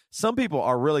 because some people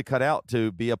are really cut out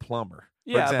to be a plumber.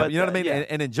 For Yeah, example. but You know what I mean? yeah.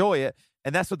 And enjoy it.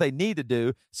 And that's what they need to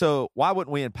do. So why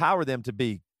wouldn't we empower them to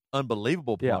be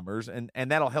unbelievable Yeah. plumbers, and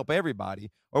that'll help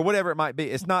everybody, or whatever it might be.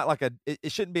 It's not like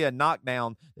it shouldn't be a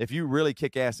knockdown if you really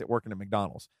kick ass at working at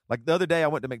McDonald's. Like, the other day I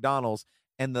went to McDonald's,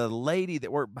 and the lady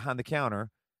that worked behind the counter,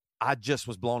 I just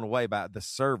was blown away by the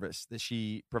service that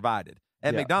she provided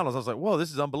at Yeah. McDonald's. I was like, whoa,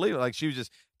 this is unbelievable. Like, she was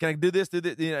just, can I do this, do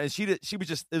this? You know, and she was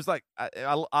just, it was like,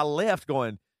 I left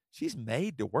going, she's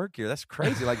made to work here. That's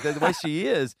crazy. Like, the way she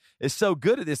is so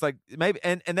good at this. Like, maybe,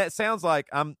 and that sounds like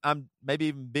I'm maybe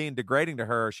even being degrading to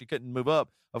her. She couldn't move up.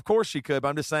 Of course she could, but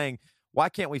I'm just saying, why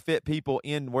can't we fit people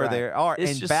in where Right. they are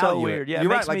It's and just so value it? weird. Yeah, it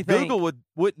You're right. makes me Like, think- Google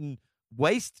wouldn't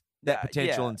waste that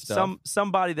potential and stuff.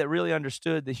 Somebody that really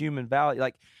understood the human value,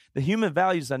 like, the human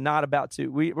values are not about to.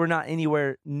 We're not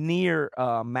anywhere near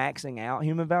maxing out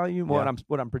human value.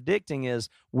 What I'm predicting is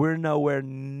we're nowhere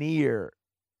near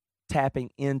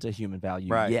tapping into human value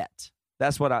Right. yet.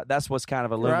 That's what's kind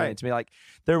of illuminating Right. to me. Like,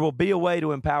 there will be a way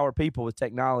to empower people with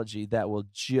technology that will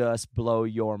just blow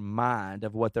your mind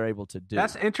of what they're able to do.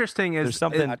 That's interesting. There's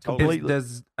something completely-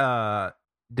 does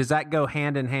does that go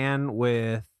hand in hand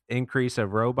with increase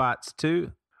of robots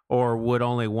too, or would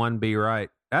only one be right?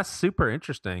 That's super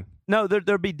interesting. No,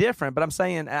 they'll be different, but I'm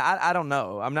saying I don't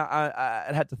know. I'm not.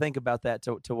 I'd have to think about that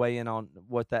to weigh in on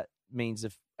what that means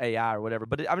if AI or whatever.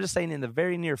 But I'm just saying in the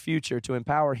very near future to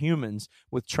empower humans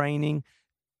with training,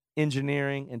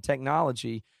 engineering, and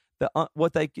technology.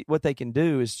 What they can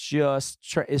do is just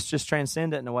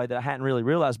transcendent in a way that I hadn't really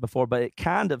realized before. But it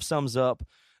kind of sums up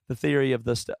the theory of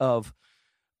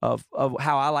of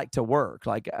how I like to work.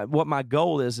 Like what my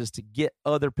goal is to get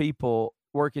other people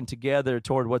working together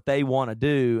toward what they want to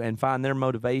do and find their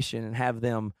motivation and have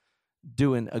them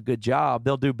doing a good job.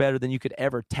 They'll do better than you could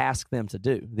ever task them to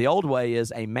do. The old way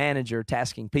is a manager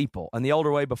tasking people. And the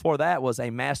older way before that was a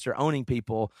master owning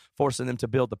people, forcing them to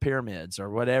build the pyramids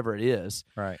or whatever it is.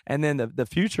 Right. And then the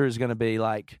future is going to be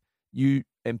like you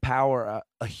empower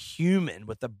a human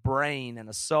with a brain and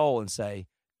a soul and say,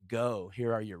 go,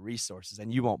 here are your resources.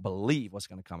 And you won't believe what's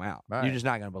going to come out. Right. You're just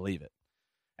not going to believe it.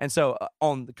 And so,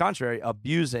 on the contrary,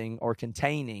 abusing or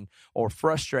containing or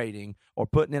frustrating or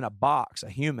putting in a box a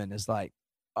human is like,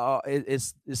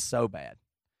 it's so bad.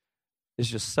 It's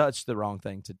just such the wrong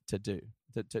thing to do.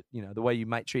 To the way you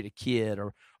might treat a kid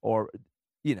or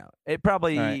it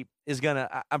probably is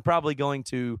gonna. I'm probably going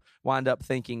to wind up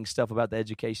thinking stuff about the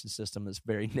education system that's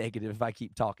very negative if I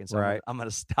keep talking. So I'm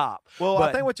gonna stop. Well,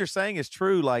 I think what you're saying is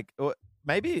true. Like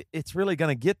maybe it's really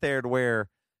going to get there to where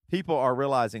people are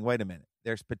realizing, wait a minute.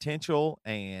 There's potential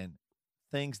and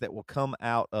things that will come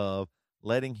out of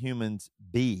letting humans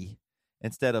be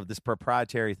instead of this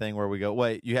proprietary thing where we go,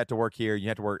 wait, you have to work here. You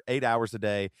have to work 8 hours a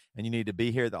day and you need to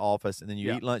be here at the office. And then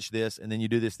you eat lunch this, and then you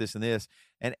do this, this, and this.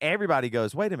 And everybody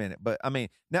goes, wait a minute. But I mean,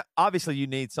 now obviously you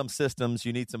need some systems,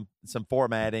 you need some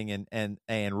formatting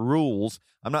and rules.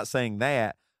 I'm not saying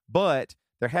that, but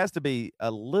there has to be a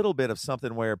little bit of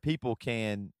something where people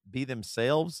can be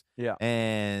themselves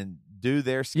and do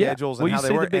their schedules and how they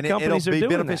work. And it'll be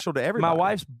beneficial to everybody. My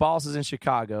wife's boss is in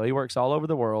Chicago. He works all over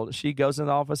the world. She goes in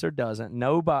the office or doesn't.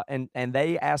 Nobody, and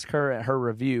they ask her at her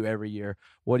review every year,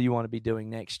 what do you want to be doing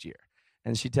next year?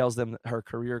 And she tells them her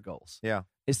career goals. Yeah.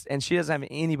 And she doesn't have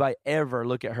anybody ever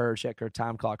look at her, check her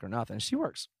time clock or nothing. She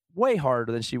works way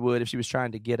harder than she would if she was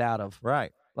trying to get out of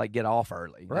like get off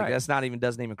early. Right. Like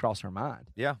doesn't even cross her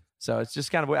mind. Yeah. So it's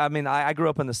just kind of, I mean, I grew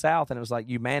up in the South and it was like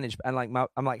you manage, and like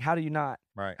I'm like, how do you not,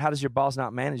 how does your boss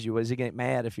not manage you? Is he getting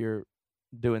mad if you're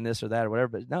doing this or that or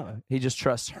whatever? But no, he just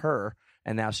trusts her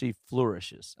and now she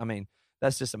flourishes. I mean,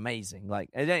 that's just amazing. Like,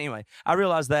 anyway, I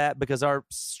realized that because our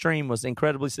stream was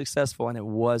incredibly successful and it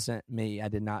wasn't me. I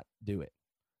did not do it.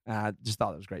 I just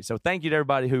thought it was great. So thank you to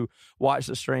everybody who watched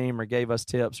the stream or gave us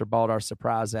tips or bought our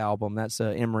surprise album. That's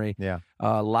Emery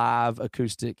live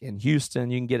acoustic in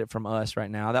Houston. You can get it from us right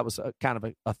now. That was kind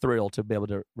of a thrill to be able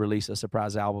to release a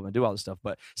surprise album and do all this stuff.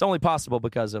 But it's only possible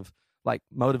because of like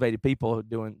motivated people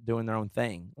doing their own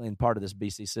thing in part of this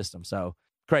BC system. So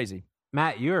crazy.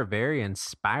 Matt, you are very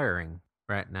inspiring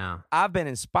right now. I've been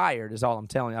inspired is all I'm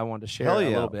telling you. I wanted to share a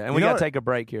little bit. And we got to take a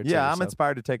break here too. Yeah, I'm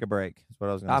inspired to take a break. That's what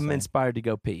I was going to say. I'm inspired to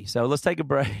go pee. So let's take a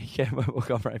break and we'll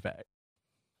come right back.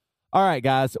 All right,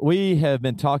 guys, we have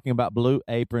been talking about Blue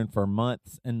Apron for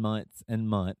months and months and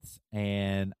months,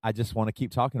 and I just want to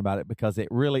keep talking about it because it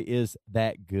really is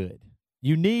that good.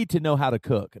 You need to know how to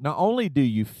cook. Not only do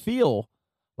you feel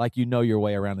like you know your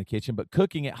way around the kitchen, but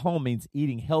cooking at home means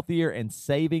eating healthier and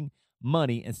saving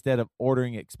money instead of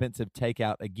ordering expensive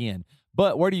takeout again.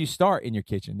 But where do you start in your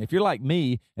kitchen? If you're like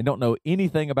me and don't know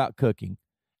anything about cooking,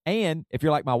 and if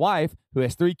you're like my wife who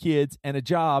has 3 kids and a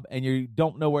job and you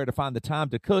don't know where to find the time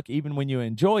to cook even when you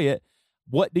enjoy it,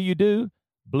 what do?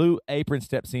 Blue Apron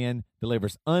steps in,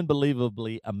 delivers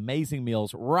unbelievably amazing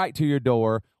meals right to your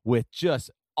door with just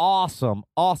awesome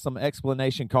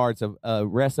explanation cards of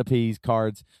recipes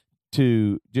cards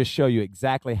to just show you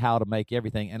exactly how to make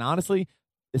everything. And honestly,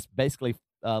 it's basically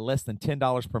less than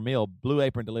 $10 per meal. Blue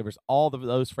Apron delivers all of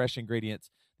those fresh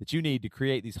ingredients that you need to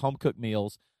create these home-cooked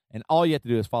meals, and all you have to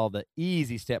do is follow the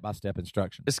easy step-by-step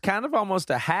instructions. It's kind of almost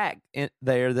a hack in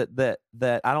there that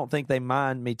I don't think they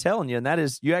mind me telling you, and that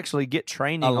is you actually get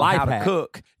training on how to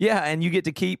cook. Yeah, and you get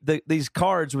to keep these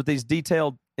cards with these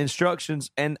detailed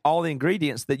instructions and all the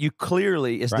ingredients that you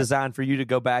clearly is designed for you to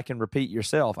go back and repeat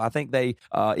yourself. I think they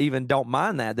even don't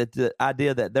mind that the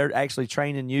idea that they're actually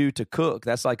training you to cook,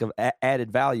 that's like an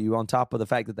added value on top of the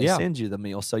fact that they send you the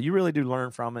meal. So you really do learn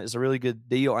from it. It's a really good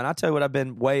deal. And I tell you what I've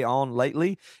been way on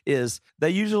lately is they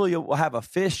usually will have a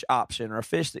fish option or a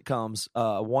fish that comes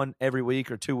one every week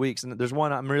or 2 weeks. And there's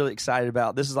one I'm really excited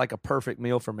about. This is like a perfect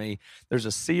meal for me. There's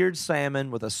a seared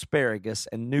salmon with asparagus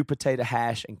and new potato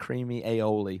hash and creamy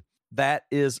aioli. That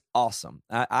is awesome.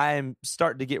 I am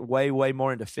starting to get way, way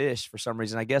more into fish for some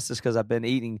reason. I guess it's because I've been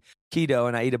eating keto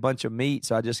and I eat a bunch of meat,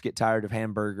 so I just get tired of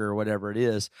hamburger or whatever it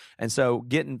is. And so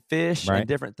getting fish Right. and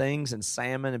different things and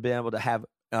salmon and being able to have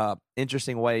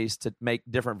interesting ways to make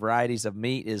different varieties of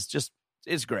meat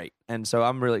it's great. And so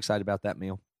I'm really excited about that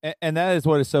meal. And that is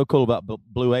what is so cool about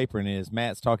Blue Apron is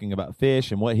Matt's talking about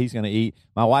fish and what he's going to eat.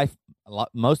 My wife,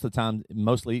 most of the time,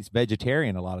 mostly eats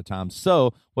vegetarian a lot of times.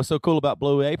 So what's so cool about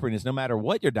Blue Apron is no matter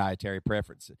what your dietary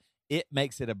preference, it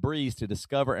makes it a breeze to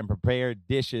discover and prepare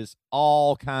dishes,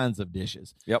 all kinds of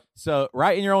dishes. Yep. So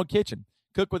right in your own kitchen.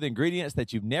 Cook with ingredients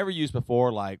that you've never used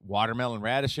before, like watermelon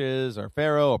radishes or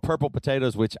farro or purple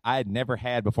potatoes, which I had never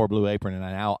had before Blue Apron, and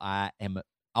now I am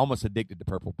almost addicted to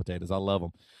purple potatoes. I love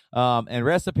them. And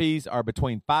recipes are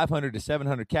between 500 to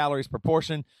 700 calories per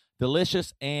portion.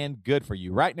 Delicious and good for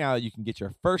you. Right now, you can get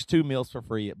your first 2 meals for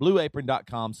free at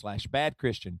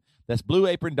blueapron.com/badchristian. That's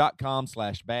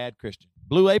blueapron.com/badchristian.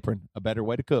 Blue Apron, a better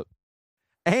way to cook.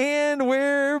 And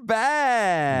we're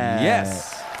back.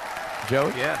 Yes.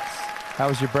 Joey, Yes. how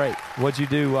was your break? What'd you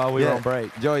do while we were on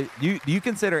break? Joey, do you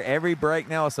consider every break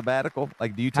now a sabbatical?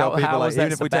 Like, do you tell people How like was that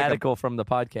even if we take a sabbatical from the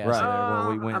podcast Right. there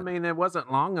when we went? I mean, it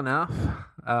wasn't long enough.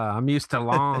 I'm used to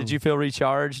long. Did you feel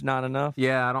recharged? Not enough?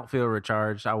 Yeah, I don't feel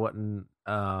recharged. I wasn't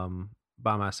by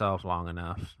myself long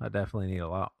enough. I definitely need a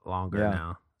lot longer Yeah.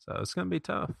 now. So it's going to be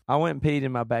tough. I went and peed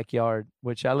in my backyard,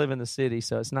 which I live in the city,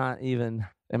 so it's not even.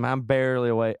 And I'm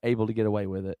barely able to get away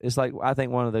with it. It's like I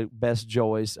think one of the best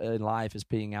joys in life is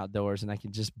peeing outdoors, and I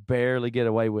can just barely get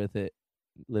away with it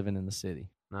living in the city.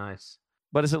 Nice.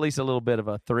 But it's at least a little bit of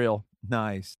a thrill.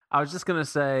 nice? I was just going to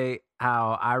say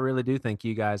how I really do think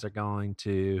you guys are going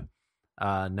to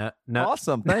no.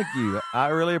 Awesome, thank you. I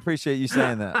really appreciate you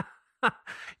saying that.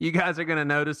 You guys are going to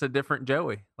notice a different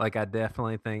Joey. Like, I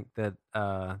definitely think that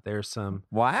there's some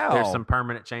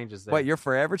permanent changes there. Wait, you're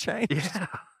forever changed? Yeah.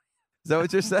 Is that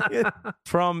what you're saying?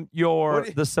 From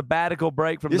the sabbatical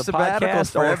break from Your the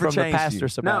sabbatical's podcast or forever from the changed pastor you.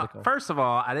 sabbatical? No, first of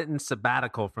all, I didn't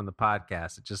sabbatical from the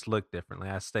podcast. It just looked differently.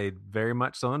 I stayed very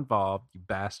much so involved, you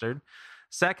bastard.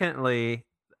 Secondly,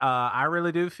 I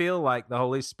really do feel like the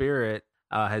Holy Spirit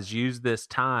has used this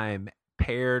time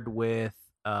paired with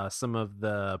some of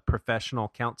the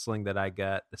professional counseling that I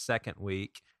got the second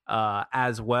week,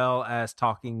 as well as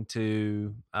talking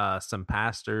to some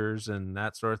pastors and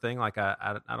that sort of thing. Like,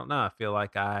 I don't know. I feel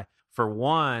like I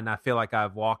feel like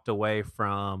I've walked away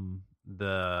from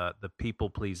the people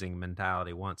pleasing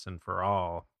mentality once and for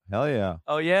all. Hell yeah.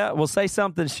 Oh, yeah? Well, say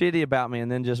something shitty about me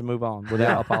and then just move on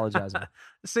without apologizing.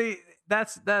 See,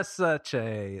 that's such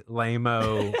a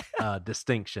lame-o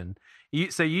distinction.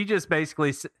 You just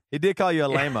basically He did call you a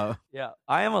lame-o. Yeah,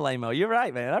 I am a lame-o. You're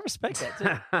right, man. I respect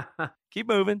that, too. Keep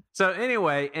moving. So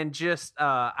anyway, and just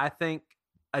I think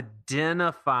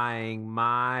identifying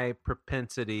my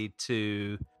propensity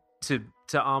to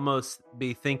almost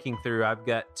be thinking through, I've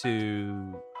got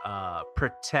to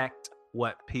protect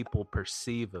what people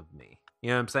perceive of me.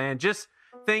 You know what I'm saying? Just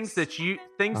things that you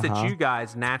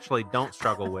guys naturally don't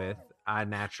struggle with. I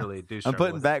naturally do. I'm Struggle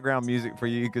putting with. background music for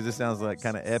you because it sounds like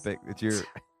kind of epic that you're.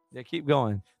 Yeah, keep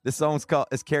going. This song's called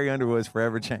 "It's Carrie Underwood's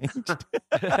Forever Changed."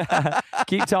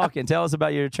 Keep talking. Tell us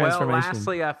about your transformation. Well,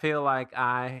 lastly, I feel like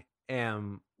I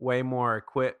am way more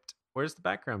equipped. Where's the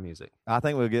background music? I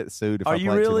think we'll get sued if I Are play you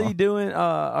too really long. doing?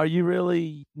 Are you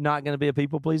really not going to be a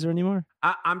people pleaser anymore?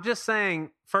 I'm just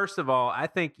saying, first of all, I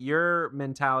think your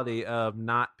mentality of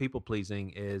not people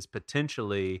pleasing is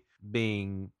potentially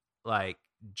being like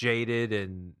jaded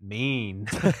and mean.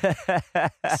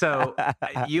 So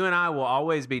you and I will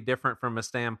always be different from a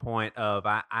standpoint of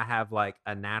I have like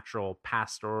a natural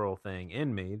pastoral thing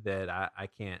in me that I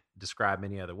can't describe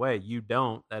any other way. You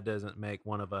don't. That doesn't make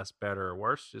one of us better or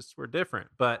worse. Just we're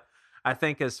different. But I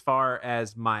think as far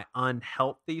as my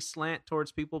unhealthy slant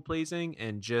towards people pleasing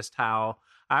and just how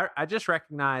I just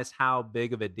recognize how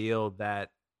big of a deal that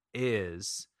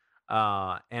is.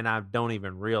 And I don't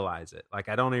even realize it. Like,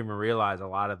 I don't even realize a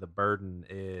lot of the burden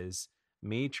is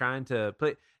me trying to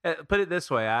put it this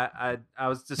way. I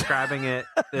was describing it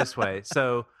this way.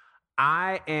 So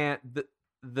I am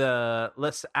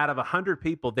let's out of 100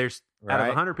 people, there's out of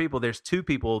 100 people, there's 2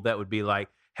 people that would be like,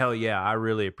 hell yeah, I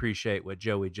really appreciate what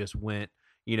Joey just went,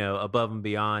 above and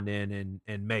beyond in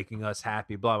and making us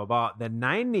happy, blah, blah, blah. The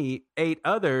 98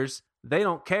 others, they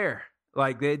don't care.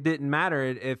 Like, it didn't matter.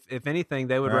 If anything,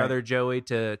 they would rather Joey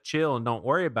to chill and don't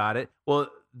worry about it. Well,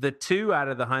 the 2 out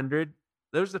of the 100,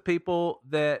 those are the people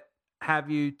that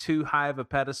have you too high of a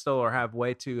pedestal or have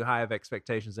way too high of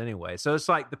expectations anyway. So it's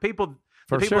like the people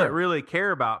that really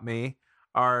care about me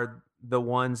are the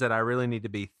ones that I really need to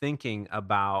be thinking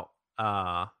about,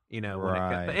 When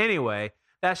Right. but anyway,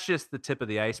 that's just the tip of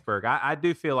the iceberg. I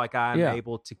do feel like I'm Yeah.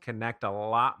 able to connect a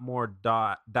lot more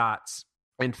dots.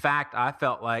 In fact, I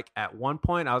felt like at one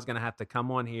point I was going to have to come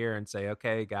on here and say,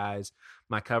 okay, guys,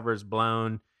 my cover's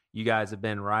blown. You guys have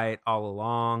been right all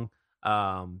along.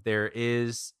 There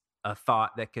is a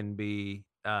thought that can be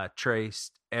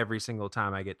traced every single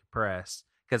time I get depressed,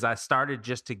 because I started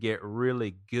just to get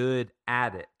really good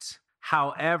at it.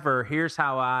 However, here's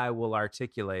how I will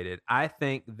articulate it. I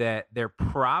think that there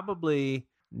probably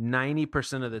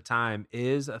 90% of the time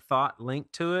is a thought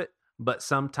linked to it, but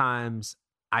sometimes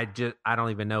I don't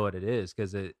even know what it is,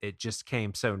 because it just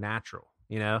came so natural,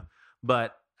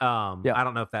 But I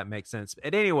don't know if that makes sense.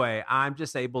 But anyway, I'm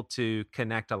just able to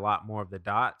connect a lot more of the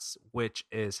dots, which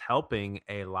is helping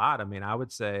a lot. I mean, I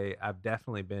would say I've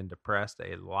definitely been depressed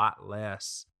a lot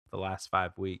less the last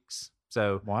 5 weeks.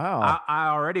 So Wow. I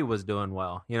already was doing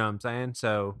well. You know what I'm saying?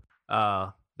 So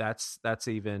that's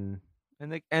even.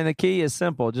 And the key is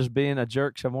simple: just being a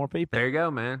jerk to more people. There you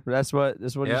go, man. That's what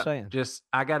you're Yep. saying. Just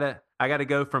I gotta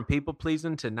go from people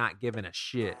pleasing to not giving a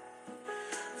shit.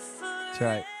 That's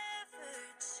right.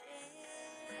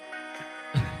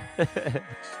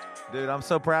 Dude, I'm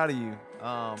so proud of you.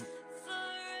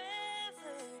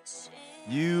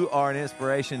 You are an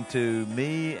inspiration to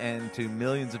me and to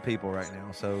millions of people right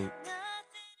now. So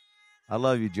I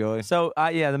love you, Joey. So,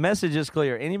 the message is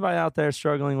clear. Anybody out there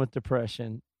struggling with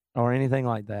depression or anything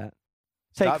like that,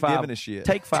 Stop giving a shit.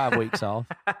 Take 5 weeks off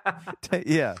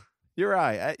Yeah, you're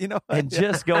right. and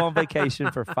just go on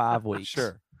vacation for 5 weeks.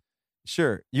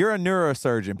 Sure. You're a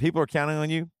neurosurgeon. People are counting on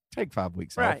you. Take 5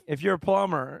 weeks off. Right. If you're a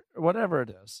plumber, whatever it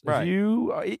is, Right.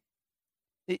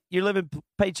 if you're living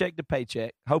paycheck to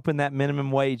paycheck, hoping that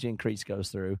minimum wage increase goes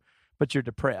through, but you're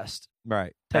depressed,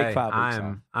 Right. take Hey, 5 weeks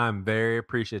off. I'm very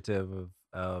appreciative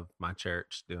of my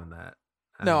church doing that.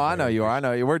 No, I'm I know very you are. I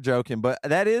know you. We're joking, but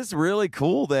that is really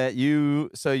cool that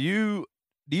you. So do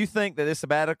you think that this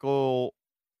sabbatical?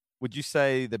 Would you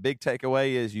say the big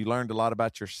takeaway is you learned a lot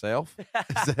about yourself?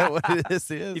 Is that what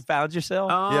this is? You found yourself?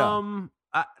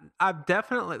 I've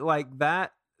definitely like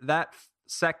that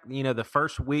the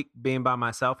first week being by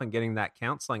myself and getting that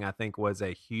counseling, I think was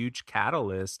a huge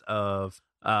catalyst of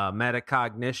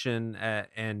metacognition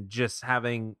and just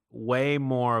having way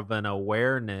more of an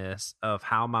awareness of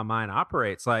how my mind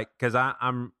operates. Like, because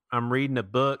I'm reading a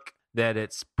book that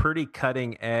it's pretty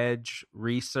cutting edge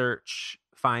research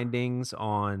findings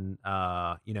on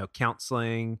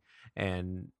counseling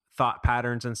and thought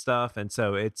patterns and stuff, and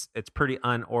so it's pretty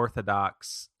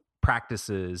unorthodox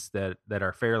practices that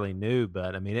are fairly new,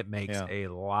 but I mean it makes a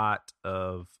lot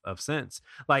of sense.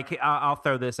 Like I'll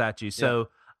throw this at you. So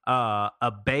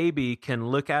a baby can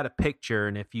look at a picture,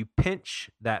 and if you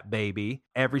pinch that baby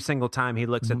every single time he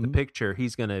looks at the picture,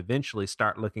 he's going to eventually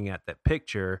start looking at that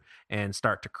picture and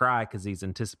start to cry because he's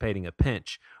anticipating a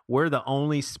pinch. We're the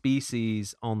only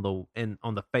species on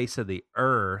the face of the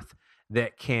earth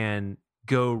that can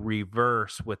go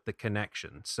reverse with the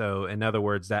connection. So in other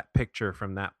words, that picture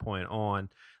from that point on,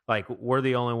 like we're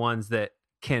the only ones that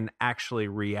can actually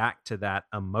react to that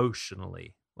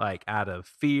emotionally, like out of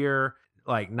fear,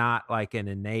 like not like an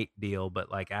innate deal, but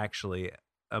like actually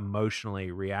emotionally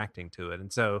reacting to it.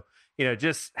 And so,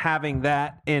 just having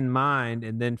that in mind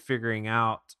and then figuring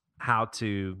out how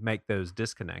to make those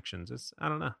disconnections I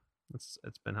don't know. It's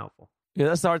been helpful. Yeah,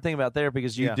 that's the hard thing about therapy,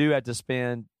 because you do have to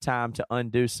spend time to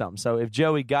undo something. So if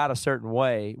Joey got a certain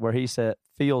way where he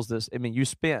feels this, I mean, you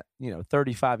spent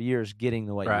 35 years getting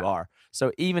the way you are.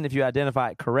 So even if you identify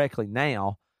it correctly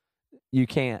now, you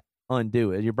can't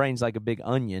undo it. Your brain's like a big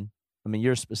onion. I mean,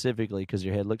 yours specifically because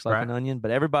your head looks like an onion,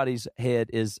 but everybody's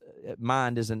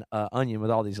mind is an onion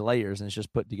with all these layers, and it's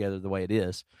just put together the way it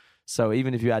is. So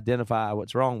even if you identify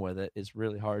what's wrong with it, it's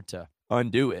really hard to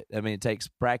undo it. I mean, it takes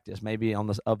practice, maybe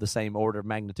of the same order of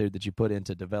magnitude that you put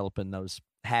into developing those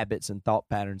habits and thought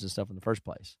patterns and stuff in the first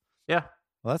place. Yeah.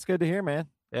 Well, that's good to hear, man.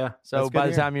 Yeah. So by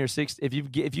the time you're 60,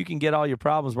 if you can get all your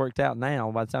problems worked out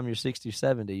now, by the time you're 60 or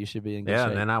 70, you should be in good shape. Yeah,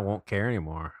 and then I won't care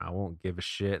anymore. I won't give a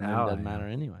shit how it doesn't matter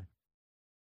anyway.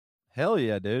 Hell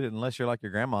yeah, dude. Unless you're like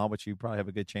your grandma, which you probably have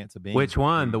a good chance of being. Which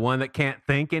one? The one that can't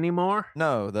think anymore?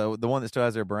 No, the one that still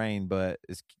has her brain but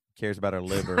cares about her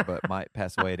liver but might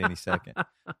pass away at any second.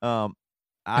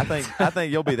 I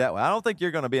think you'll be that way. I don't think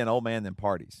you're going to be an old man in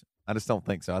parties. I just don't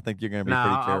think so. I think you're going to be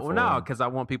pretty careful. No, because I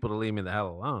want people to leave me the hell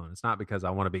alone. It's not because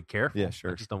I want to be careful. Yeah,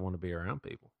 sure. I just don't want to be around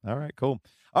people. All right, cool.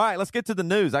 All right, let's get to the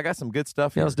news. I got some good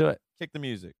stuff here. Yeah, let's do it. Kick the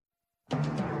music.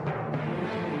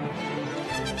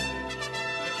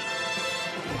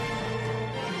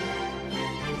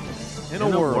 In a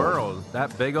world,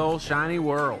 that big old shiny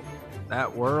world,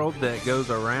 that world that goes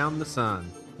around the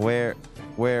sun. where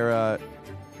where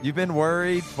you've been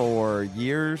worried for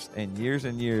years and years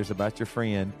and years about your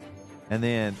friend, and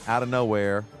then out of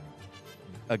nowhere,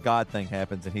 a God thing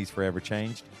happens and he's forever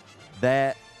changed.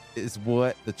 That is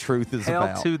what the truth is Hell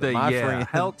about. to the My yeah. friend,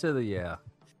 Hell to the yeah.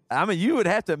 I mean, you would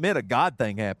have to admit a God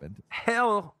thing happened.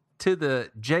 Hell to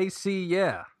the JC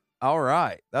yeah. All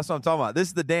right. That's what I'm talking about. This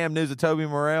is the damn news of Toby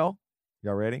Morrell.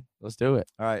 Y'all ready? Let's do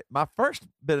it. All right. My first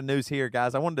bit of news here,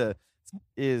 guys,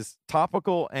 is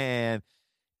topical, and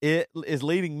it is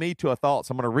leading me to a thought.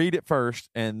 So I'm going to read it first,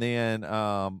 and then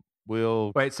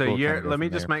we'll Wait, so we'll you're kinda go let me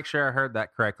from just there. make sure I heard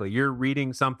that correctly. You're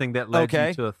reading something that led Okay.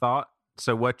 you to a thought.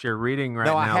 So what you're reading right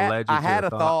No, now led you I to had a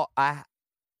thought. I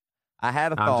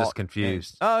had a I'm thought. just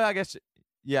confused. I guess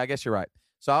you're right.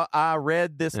 So I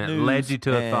read this And it news. led you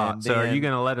to a and thought. So are you then-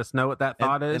 going to let us know what that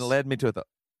thought and is? it led me to a thought.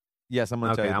 Yes, I'm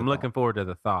going to tell Okay, you. I'm the looking thought. forward to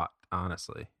the thought.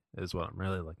 Honestly, is what I'm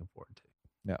really looking forward to.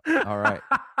 Yeah. All right.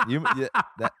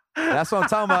 That's what I'm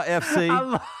talking about. FC. I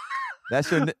love-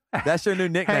 That's your new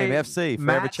nickname, Hey, FC.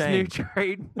 Forever Matt's change. new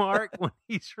trademark when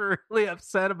he's really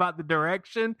upset about the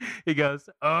direction, he goes,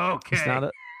 "Okay, It's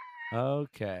not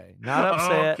okay. Not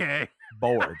upset. Okay,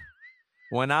 Bored.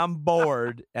 When I'm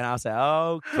bored, and I'll say,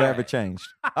 okay. Forever changed.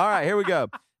 All right, here we go.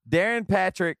 Darren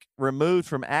Patrick removed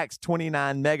from Acts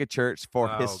 29 megachurch for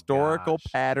Oh, historical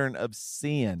gosh. pattern of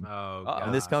sin. Oh,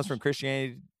 And this comes gosh. from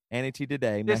Christianity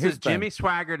Today. Now, This here's is the thing. Jimmy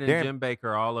Swaggart and Darren- Jim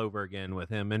Baker all over again with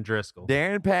him and Driscoll.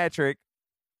 Darren Patrick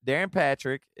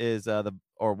is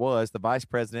was the vice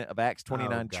president of Acts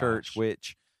 29 Oh, Church, gosh.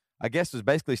 which I guess was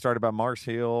basically started by Mars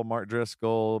Hill, Mark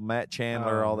Driscoll, Matt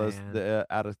Chandler, Oh, all those man.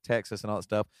 out of Texas and all that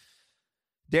stuff.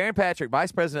 Darren Patrick,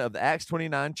 vice president of the Acts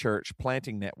 29 Church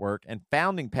Planting Network and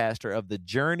founding pastor of the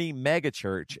Journey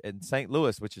Megachurch in St.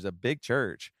 Louis, which is a big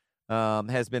church,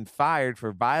 has been fired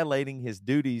for violating his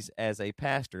duties as a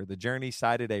pastor. The Journey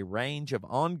cited a range of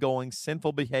ongoing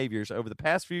sinful behaviors over the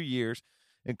past few years,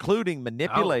 including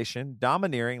manipulation,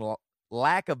 domineering,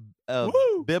 lack of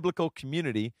Woo! biblical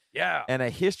community, Yeah. and a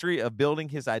history of building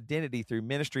his identity through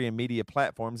ministry and media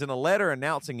platforms. In a letter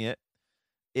announcing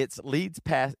its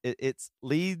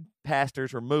lead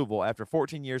pastor's removal after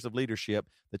 14 years of leadership,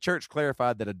 the church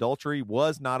clarified that adultery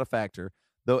was not a factor,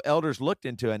 though elders looked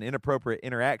into an inappropriate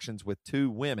interactions with two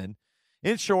women.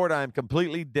 In short, I am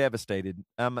completely devastated.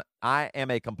 I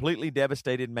am a completely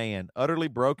devastated man, utterly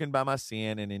broken by my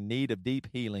sin and in need of deep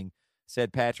healing,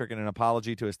 said Patrick in an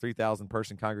apology to his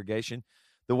 3,000-person congregation.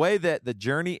 The way that the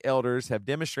Journey elders have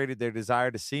demonstrated their desire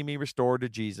to see me restored to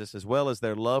Jesus, as well as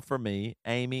their love for me,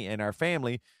 Amy, and our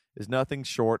family, is nothing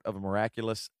short of a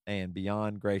miraculous and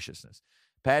beyond graciousness.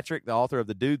 Patrick, the author of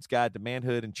The Dude's Guide to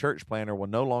Manhood and Church Planner, will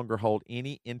no longer hold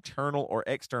any internal or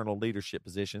external leadership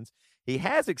positions. He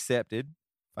has accepted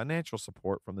financial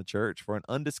support from the church for an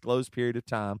undisclosed period of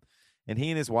time, and he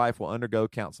and his wife will undergo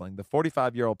counseling. The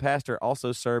 45-year-old pastor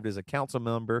also served as a council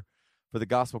member for the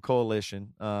Gospel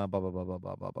Coalition, blah, blah, blah, blah,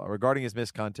 blah, blah, blah. Regarding his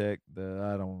misconduct, I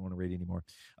don't want to read anymore.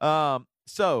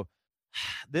 So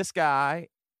this guy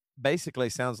basically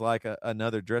sounds like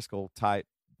another Driscoll type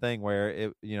thing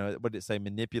where what did it say?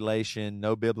 Manipulation,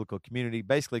 no biblical community,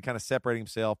 basically kind of separating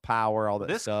himself, power, all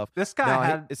that stuff. This guy No,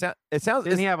 had. it sounds.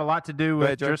 Didn't he have a lot to do Go with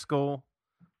ahead, Joe. Driscoll,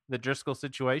 the Driscoll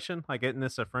situation? Like, isn't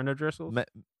this a friend of Driscoll's?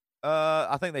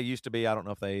 I think they used to be. I don't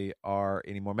know if they are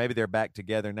anymore. Maybe they're back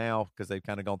together now because they've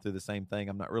kind of gone through the same thing.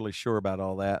 I'm not really sure about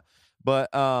all that. But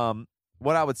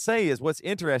what I would say is what's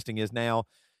interesting is now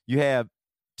you have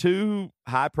two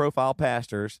high-profile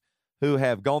pastors who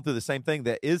have gone through the same thing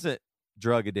that isn't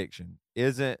drug addiction,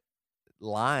 isn't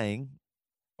lying,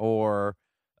 or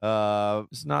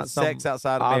It's not sex some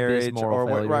outside of obvious marriage, moral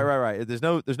or failure. right. There's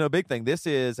no big thing. This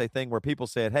is a thing where people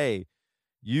said, "Hey,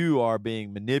 you are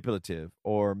being manipulative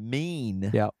or mean,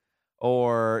 Yep.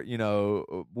 or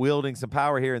wielding some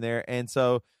power here and there." And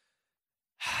so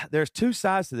there's two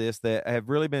sides to this that have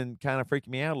really been kind of freaking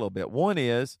me out a little bit. One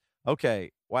is,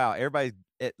 okay, wow, everybody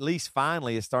at least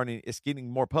finally is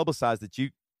getting more publicized that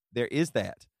there is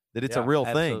that it's a Yeah, real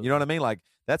thing. absolutely. You know what I mean? Like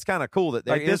that's kind of cool that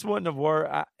there Like is. this wouldn't have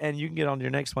worked, and you can get on to your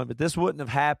next one, but this wouldn't have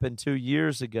happened 2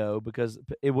 years ago because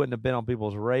it wouldn't have been on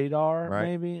people's radar Right.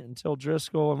 maybe until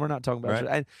Driscoll. And we're not talking about Right.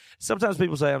 And sometimes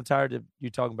people say, I'm tired of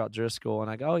you talking about Driscoll. And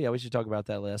I go, oh, yeah, we should talk about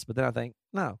that less. But then I think,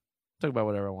 no, talk about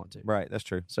whatever I want to. Right, that's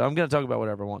true. So I'm going to talk about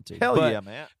whatever I want to. Hell But, yeah,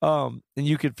 man. And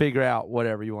you could figure out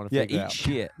whatever you want to Yeah, figure eat out.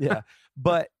 shit. Yeah.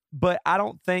 But I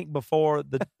don't think before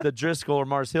the Driscoll or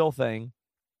Mars Hill thing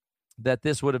that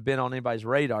this would have been on anybody's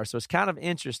radar. So it's kind of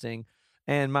interesting.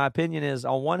 And my opinion is,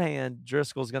 on one hand,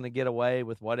 Driscoll's going to get away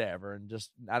with whatever, and just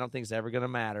I don't think it's ever going to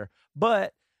matter.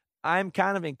 But I'm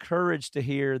kind of encouraged to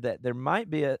hear that there might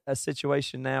be a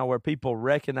situation now where people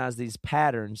recognize these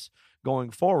patterns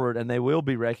going forward, and they will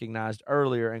be recognized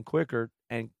earlier and quicker,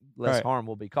 and less Right. harm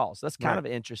will be caused. That's kind Right. of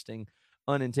an interesting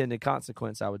unintended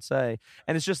consequence, I would say.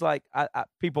 And it's just like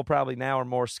people probably now are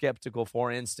more skeptical,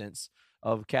 for instance,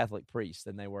 of Catholic priests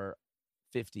than they were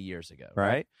 50 years ago,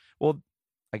 right? Well,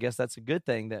 I guess that's a good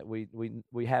thing that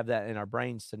we have that in our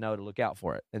brains to know to look out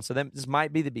for it. And so this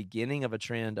might be the beginning of a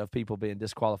trend of people being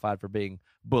disqualified for being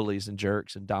bullies and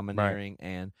jerks and domineering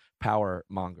and power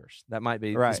mongers. That might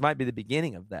be this might be the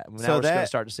beginning of that. Now So we're just going to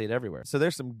start to see it everywhere. So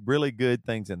there's some really good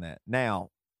things in that. Now,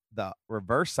 the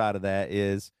reverse side of that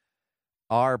is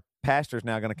our pastors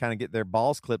now going to kind of get their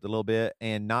balls clipped a little bit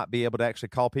and not be able to actually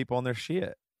call people on their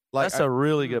shit. Like, That's a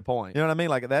really good point. you know what I mean?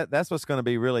 Like that's what's going to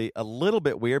be really a little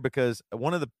bit weird, because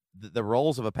one of the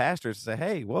roles of a pastor is to say,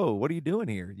 "Hey, whoa, what are you doing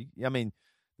here?" I mean,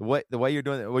 the way you're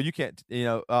doing it. Well, you can't. He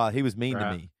was mean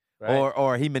to me, Right.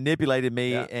 or he manipulated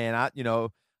me, Yeah. and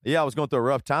I was going through a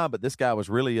rough time, but this guy was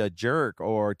really a jerk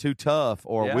or too tough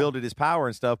or Yeah. wielded his power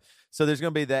and stuff. So there's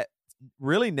going to be that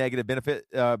really negative benefit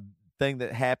thing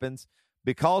that happens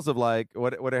because of like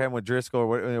whatever happened with Driscoll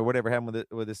or whatever happened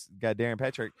with this guy Darren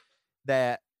Patrick,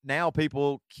 that now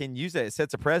people can use that. It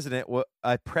sets a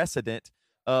precedent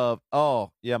of,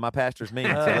 oh yeah, my pastor's mean,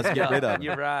 so let's get rid of him.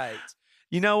 You're right.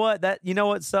 You know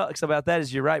what sucks about that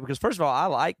is you're right, because first of all, I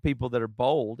like people that are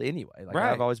bold anyway. Like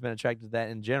Right. I've always been attracted to that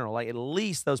in general. Like at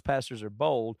least those pastors are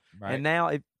bold. Right. And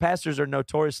now pastors are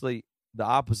notoriously the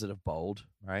opposite of bold.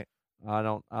 Right.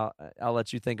 I'll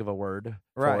let you think of a word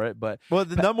for Right. it, but Well,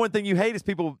 the number one thing you hate is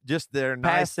people they're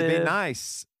nice to be Passive.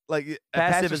 nice. Like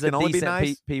passive pastors is a can only be decent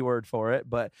nice. P word for it,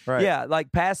 but Right. yeah,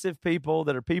 like passive people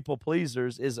that are people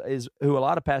pleasers is who a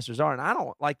lot of pastors are, and I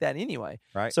don't like that anyway.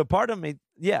 Right. So part of me,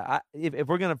 if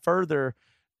we're going to further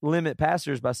limit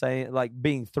pastors by saying like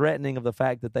being threatening of the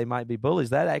fact that they might be bullies,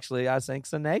 that actually I think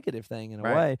is a negative thing in a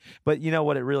Right. way. But you know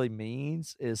what it really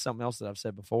means is something else that I've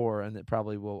said before, and that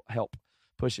probably will help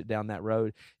push it down that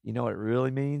road. You know what it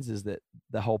really means is that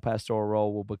the whole pastoral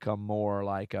role will become more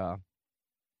like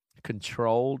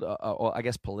controlled, or I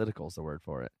guess political is the word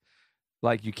for it.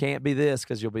 Like you can't be this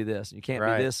because you'll be this. You can't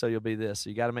Right. be this, so you'll be this. So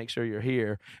you got to make sure you're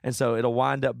here. And so it'll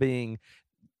wind up being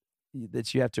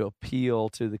that you have to appeal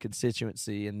to the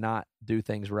constituency and not do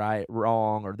things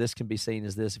wrong, or this can be seen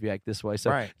as this if you act this way. So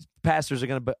Right. pastors are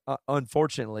going to,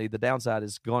 unfortunately, the downside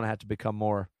is going to have to become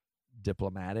more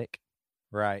diplomatic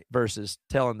Right. versus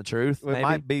telling the truth. It Maybe.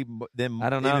 might be them I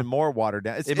don't know. even more watered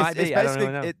down. It might be. I don't basically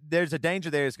really know. there's a danger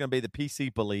there. It's going to be the PC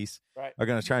police Right. are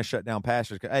going to try and shut down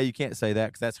pastors. Hey, you can't say that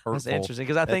because that's hurtful. That's interesting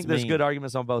because I think That's there's mean. good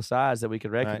arguments on both sides that we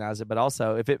could recognize it, but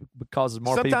also if it causes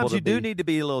more people Sometimes to you do be need to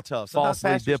be a little tough. Sometimes falsely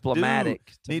pastors do diplomatic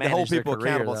to need to hold manage their people career,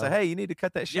 accountable and say, though. hey, you need to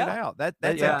cut that shit Yeah. out. That's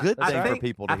Yeah, a good that's thing right. for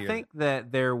people to hear. I think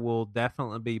that there will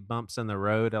definitely be bumps in the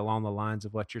road along the lines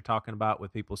of what you're talking about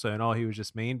with people saying, "Oh, he was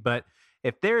just mean." But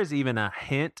if there is even a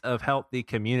hint of healthy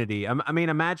community, I mean,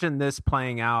 imagine this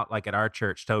playing out like at our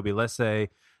church, Toby. Let's say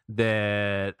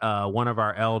that one of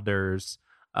our elders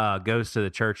goes to the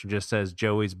church and just says,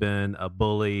 "Joey's been a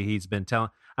bully. He's been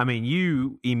telling." I mean,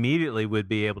 you immediately would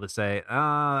be able to say,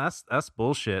 that's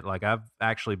bullshit. Like, I've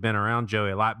actually been around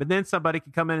Joey a lot. But then somebody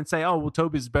could come in and say, oh, well,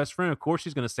 Toby's his best friend. Of course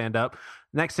he's going to stand up.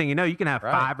 Next thing you know, you can have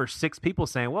Right. 5 or 6 people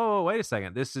saying, whoa, wait a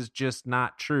second. This is just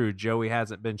not true. Joey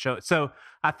hasn't been shown. So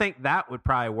I think that would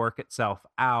probably work itself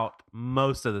out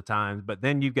most of the time. But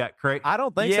then you've got crazy. I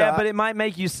don't think so. Yeah, but it might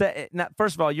make you say.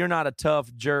 First of all, you're not a tough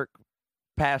jerk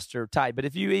pastor type, but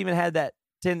if you even had that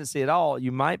tendency at all,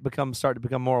 you might start to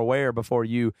become more aware before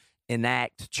you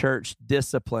enact church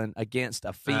discipline against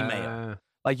a female.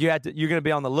 Like you're going to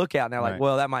be on the lookout now. Like, Right.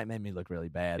 well, that might make me look really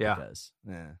bad Yeah. because,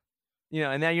 and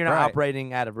now you're not Right.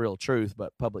 operating out of real truth,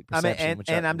 but public I mean,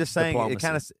 perception. and I'm just saying, it diplomacy.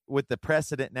 kind of with the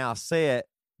precedent now set,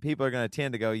 people are going to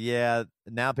tend to go, yeah.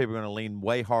 Now people are going to lean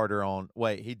way harder on.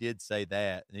 Wait, he did say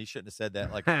that, and he shouldn't have said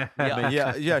that. Like, I mean,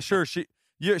 yeah, sure,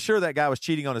 sure that guy was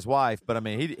cheating on his wife, but I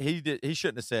mean, he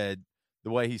shouldn't have said the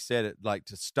way he said it, like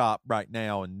to stop right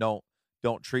now and don't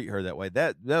treat her that way.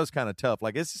 That was kind of tough.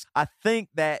 Like I think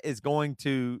that is going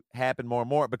to happen more and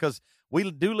more because we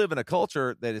do live in a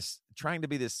culture that is trying to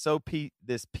be this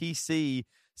PC,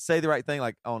 say the right thing,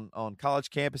 like on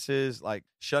college campuses, like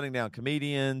shutting down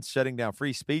comedians, shutting down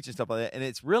free speech and stuff like that. And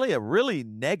it's really a really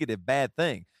negative, bad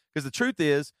thing because the truth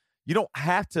is you don't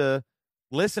have to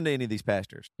listen to any of these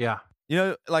pastors. Yeah. You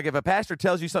know, like if a pastor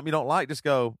tells you something you don't like, just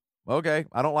go, okay,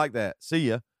 I don't like that. See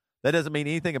ya. That doesn't mean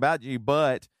anything about you,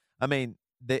 but I mean,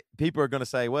 people are going to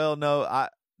say, well, no,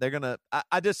 they're going to,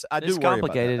 I do It's worry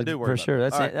complicated about that. I do worry for about sure.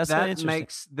 that. That's All right. really That interesting.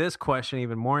 makes this question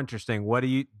even more interesting.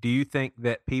 Do you think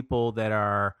that people that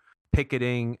are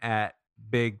picketing at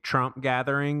big Trump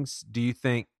gatherings, do you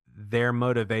think their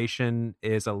motivation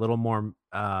is a little more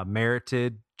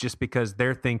merited just because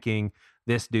they're thinking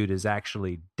this dude is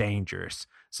actually dangerous?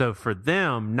 So for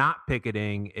them, not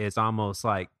picketing is almost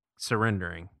like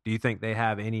surrendering. Do you think they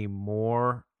have any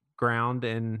more ground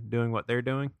in doing what they're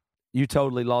doing? You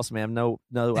totally lost me. I have no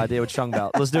idea what you're talking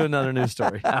about. Let's do another news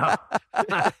story. All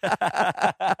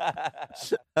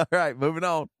right, moving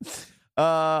on.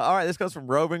 All right, this comes from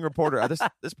Roving Reporter. This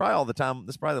is probably all the time.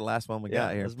 This is probably the last one we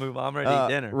got here. Let's move on. I'm ready to eat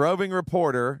dinner. Roving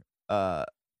Reporter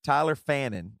Tyler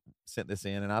Fannin sent this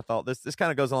in, and I thought this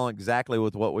kind of goes along exactly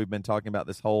with what we've been talking about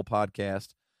this whole podcast.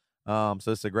 So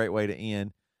it's a great way to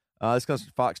end. This comes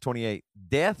from Fox 28.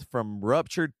 Death from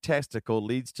ruptured testicle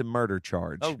leads to murder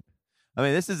charge. Oh. I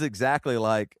mean, this is exactly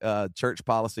like church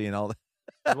policy and all that.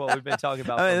 This is what we've been talking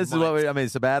about. I mean, this is what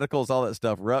sabbaticals, all that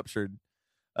stuff, ruptured.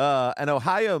 An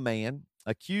Ohio man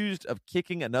accused of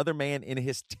kicking another man in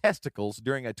his testicles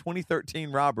during a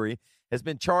 2013 robbery has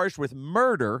been charged with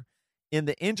murder in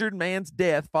the injured man's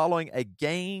death following a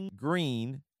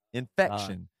gangrene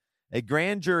infection. A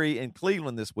grand jury in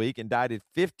Cleveland this week indicted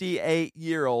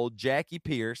 58-year-old Jackie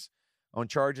Pierce on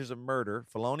charges of murder,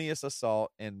 felonious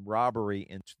assault, and robbery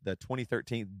in the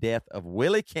 2013 death of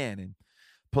Willie Cannon.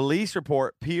 Police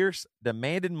report Pierce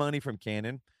demanded money from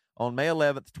Cannon on May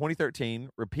 11th, 2013,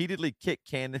 repeatedly kicked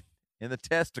Cannon in the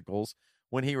testicles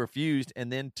when he refused,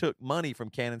 and then took money from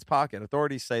Cannon's pocket.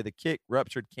 Authorities say the kick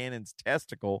ruptured Cannon's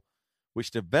testicle, which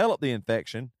developed the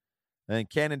infection, and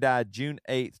Cannon died June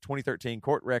 8th, 2013.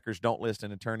 Court records don't list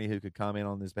an attorney who could comment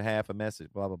on his behalf, a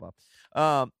message, blah, blah,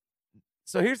 blah.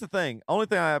 So here's the thing. Only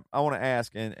thing I want to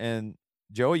ask, and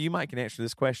Joey, you might can answer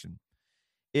this question.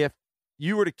 If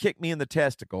you were to kick me in the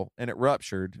testicle and it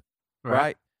ruptured,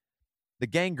 right? The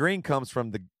gangrene comes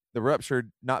from the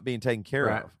ruptured not being taken care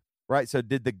of, right? So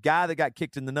did the guy that got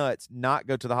kicked in the nuts not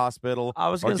go to the hospital? I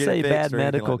was going to say bad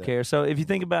medical care. So if you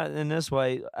think about it in this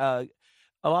way, a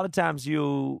lot of times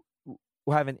you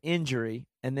will have an injury,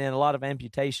 and then a lot of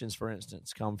amputations, for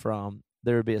instance, come from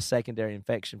there would be a secondary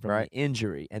infection from the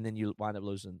injury, and then you wind up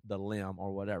losing the limb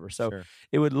or whatever. So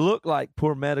it would look like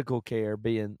poor medical care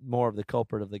being more of the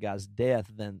culprit of the guy's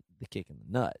death than the kick in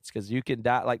the nuts, because you can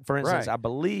die. Like, for instance, I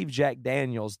believe Jack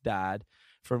Daniels died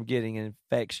from getting an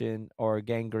infection or a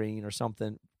gangrene or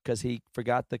something because he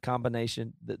forgot the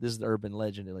combination. This is the urban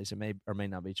legend, at least. It may or may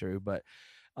not be true, but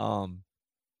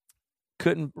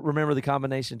couldn't remember the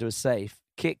combination to a safe,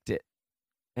 kicked it,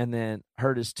 and then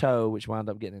hurt his toe, which wound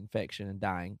up getting an infection and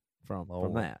dying from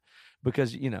that.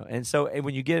 Because, and so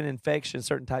when you get an infection,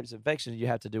 certain types of infections, you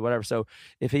have to do whatever. So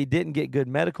if he didn't get good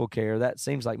medical care, that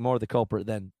seems like more the culprit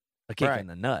than a kick in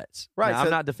the nuts. Right. Now, so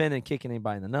I'm not defending kicking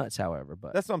anybody in the nuts, however.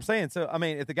 But that's what I'm saying. So, I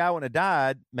mean, if the guy wouldn't have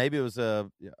died, maybe it was a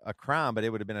crime, but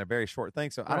it would have been a very short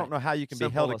thing. So I don't know how you can be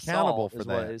held accountable for that.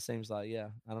 What it seems like, yeah.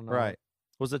 I don't know. Right.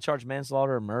 Was the charge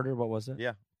manslaughter or murder? What was it?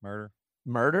 Yeah, murder.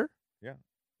 Murder? Yeah.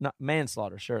 Not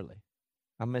manslaughter, surely.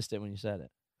 I missed it when you said it.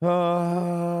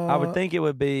 I would think it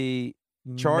would be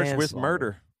charged with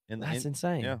murder. That's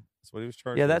insane. Yeah, that's what he was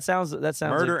charged. Yeah, with. that sounds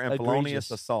murder and felonious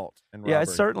assault and robbery. Yeah,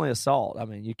 it's certainly assault. I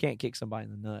mean, you can't kick somebody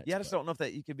in the nuts. Yeah, I just don't know if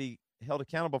that you could be held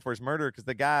accountable for his murder because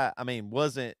the guy,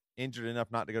 wasn't injured enough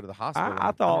not to go to the hospital.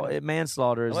 I thought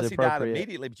manslaughter is unless the appropriate. He died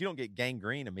immediately, but you don't get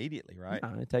gangrene immediately, right?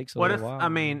 No, it takes a little while. I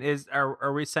mean,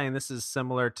 are we saying this is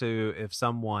similar to if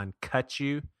someone cuts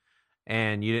you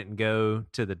and you didn't go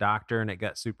to the doctor and it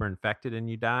got super infected and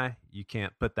you die? You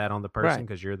can't put that on the person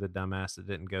because you're the dumbass that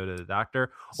didn't go to the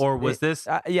doctor. Or was this?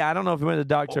 I don't know if he went to the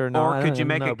doctor or not. Or could you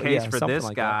make a case for this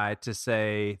like guy to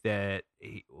say that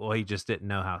he just didn't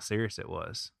know how serious it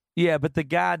was? Yeah, but the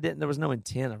guy didn't. There was no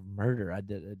intent of murder.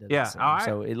 Yeah. All right.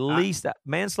 So at least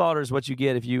manslaughter is what you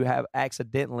get if you have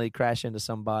accidentally crash into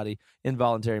somebody.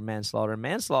 Involuntary manslaughter.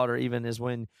 Manslaughter even is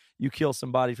when you kill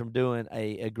somebody from doing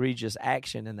a egregious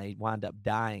action and they wind up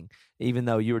dying, even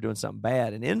though you were doing something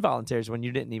bad. And involuntary is when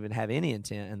you didn't even have any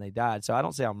intent and they died. So I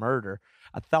don't see how murder.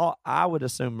 I would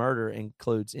assume murder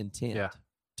includes intent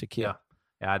to kill.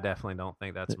 Yeah, I definitely don't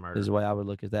think that's murder. Is the way I would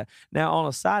look at that. Now, on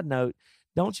a side note,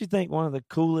 don't you think one of the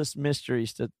coolest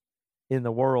mysteries in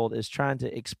the world is trying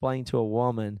to explain to a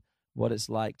woman what it's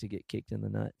like to get kicked in the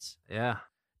nuts? Yeah.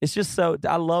 It's just so,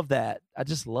 I love that. I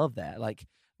just love that. Like,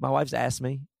 my wife's asked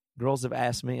me, girls have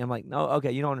asked me, I'm like, no,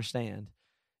 okay, you don't understand.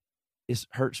 It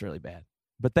hurts really bad.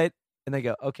 But they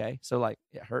go, okay, so like,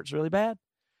 it hurts really bad?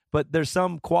 But there's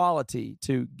some quality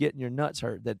to getting your nuts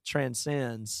hurt that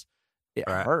transcends it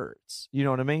hurts. You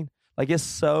know what I mean? Like, it's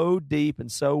so deep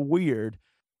and so weird.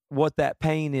 what that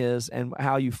pain is and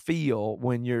how you feel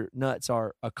when your nuts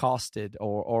are accosted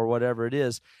or whatever it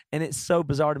is. And it's so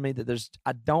bizarre to me that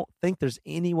I don't think there's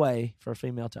any way for a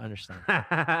female to understand.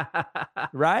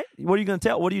 Right? What are you going to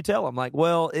tell? What do you tell them? Like,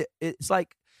 well, it's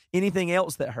like anything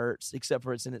else that hurts except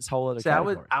for it's in its whole other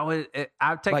category.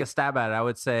 I'd take Like- a stab at it. I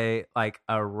would say like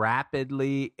a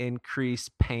rapidly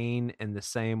increased pain in the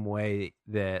same way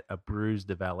that a bruise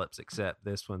develops, except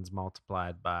this one's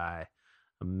multiplied by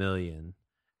 1,000,000.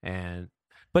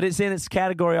 But it's in its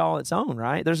category all its own,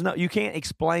 right? You can't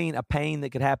explain a pain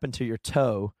that could happen to your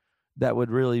toe that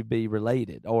would really be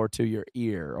related, or to your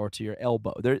ear, or to your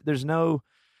elbow. There's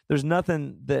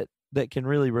nothing that can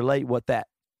really relate what that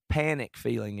panic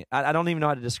feeling. I don't even know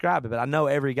how to describe it, but I know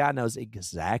every guy knows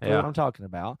exactly what I'm talking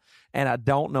about, and I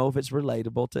don't know if it's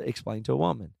relatable to explain to a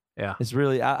woman. Yeah, it's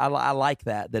really I like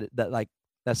that like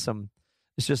that's some.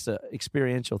 It's just an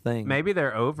experiential thing. Maybe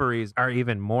their ovaries are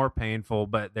even more painful,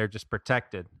 but they're just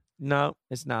protected. No,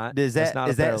 it's not. Is It's not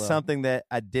a that parallel. something that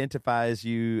identifies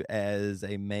you as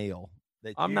a male?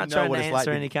 That I'm you not know trying what to it's like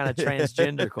answer any kind of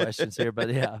transgender questions here,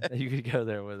 but yeah, you could go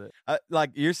there with it.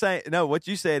 like you're saying, no, what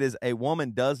you said is a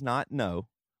woman does not know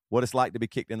what it's like to be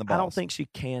kicked in the balls. I don't think she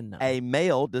can know. A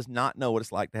male does not know what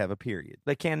it's like to have a period.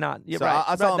 They cannot. Yeah, So right.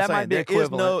 that's Right, all I'm that saying. might be There is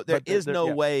equivalent. there but is no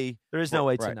yeah. way. There is no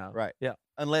way to right, know. Right. Yeah.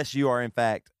 Unless you are in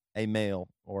fact a male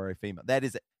or a female. That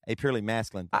is a purely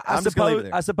masculine thing. I I'm just gonna leave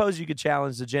it there. suppose you could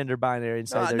challenge the gender binary and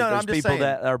say No, there's I'm just people saying.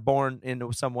 that are born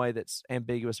into some way that's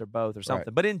ambiguous or both or something.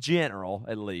 Right. But in general,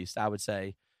 at least, I would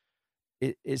say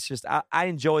it's just I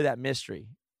enjoy that mystery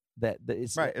that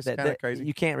it's Right, it's that kinda crazy.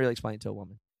 You can't really explain it to a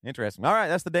woman. Interesting. All right,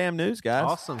 that's the damn news, guys.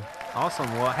 Awesome.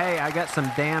 Well, hey, I got some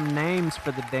damn names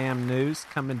for the damn news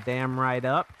coming damn right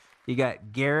up. You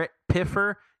got Garrett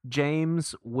Piffer,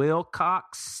 James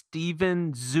Wilcox,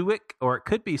 Stephen Zuick, or it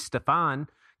could be Stefan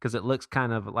because it looks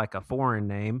kind of like a foreign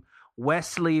name,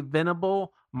 Wesley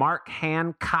Venable, Mark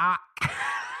Hancock,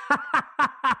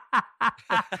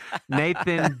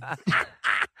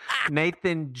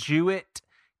 Nathan Jewett,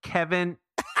 Kevin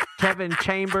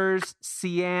Chambers,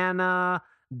 Sienna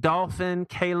Dolphin,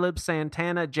 Caleb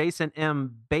Santana, Jason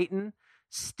M. Baton,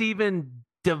 Stephen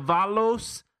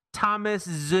Davalos, Thomas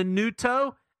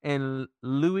Zanuto, and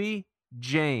Louis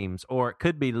James, or it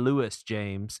could be Louis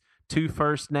James. 2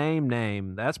 first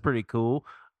name. That's pretty cool.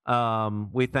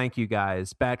 We thank you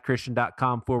guys.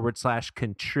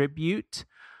 badchristian.com/contribute.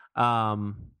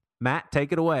 Matt,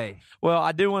 take it away. Well,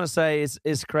 I do want to say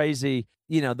it's crazy.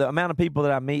 You know, the amount of people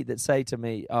that I meet that say to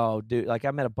me, "Oh, dude," like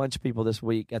I met a bunch of people this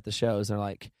week at the shows. They're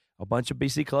like a bunch of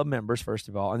BC Club members, first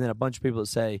of all, and then a bunch of people that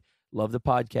say, "Love the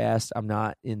podcast. I'm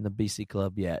not in the BC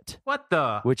Club yet," What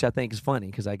the? which I think is funny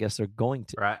because I guess they're going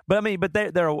to. Right. But I mean, but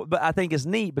but I think it's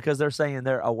neat because they're saying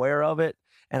they're aware of it,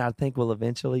 and I think we'll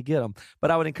eventually get them.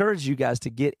 But I would encourage you guys to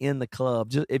get in the club.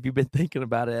 Just if you've been thinking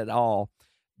about it at all,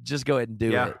 just go ahead and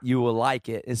do it. You will like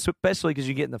it, especially because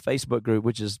you get in the Facebook group,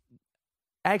 which is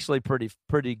actually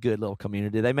pretty good little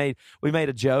community. We made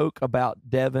a joke about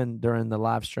Devin during the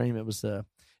live stream. It was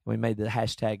we made the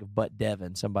hashtag of But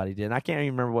Devin. Somebody did. And I can't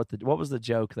even remember what was the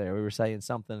joke there. We were saying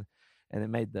something,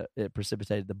 and it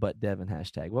precipitated the But Devin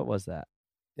hashtag. What was that?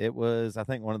 It was, I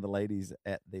think, one of the ladies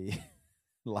at the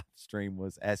live stream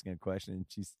was asking a question, and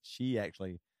she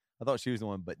actually, I thought she was the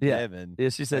one, but Yeah. Devin. Yeah,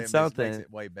 she said makes something. it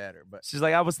way better. But She's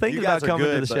like, I was thinking You guys about are coming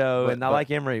to good, the but- show, but- and I but-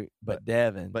 like Emery, but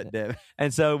Devin. but Devin.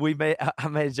 And so I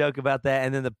made a joke about that,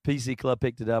 and then the PC Club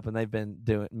picked it up, and they've been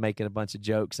making a bunch of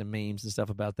jokes and memes and stuff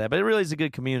about that. But it really is a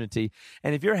good community.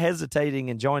 And if you're hesitating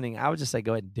and joining, I would just say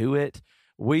go ahead and do it.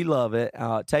 We love it.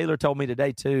 Taylor told me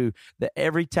today too that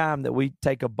every time that we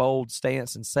take a bold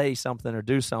stance and say something or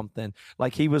do something,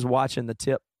 like he was watching the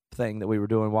tip thing that we were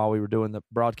doing while we were doing the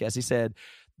broadcast. He said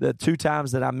the 2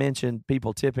 times that I mentioned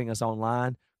people tipping us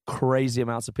online, crazy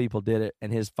amounts of people did it,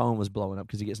 and his phone was blowing up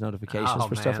because he gets notifications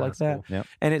for stuff like that. Yep.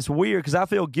 And it's weird because I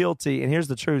feel guilty, and here's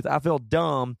the truth. I feel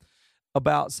dumb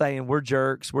about saying we're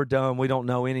jerks, we're dumb, we don't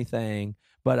know anything,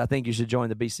 but I think you should join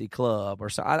the BC Club or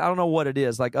so. I don't know what it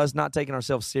is. Like us not taking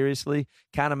ourselves seriously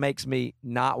kind of makes me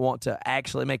not want to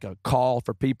actually make a call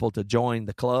for people to join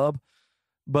the club.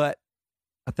 But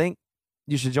I think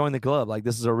you should join the club. Like,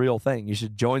 this is a real thing. You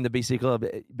should join the BC Club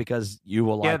because you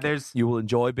will like it. You will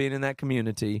enjoy being in that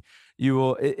community. You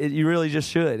will. You really just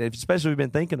should. Especially if you've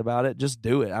been thinking about it, just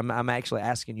do it. I'm actually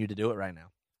asking you to do it right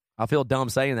now. I feel dumb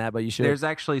saying that, but you should. There's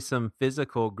actually some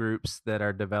physical groups that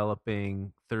are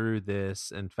developing through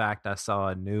this. In fact, I saw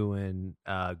a new one,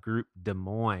 Group Des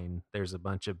Moines. There's a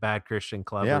bunch of Bad Christian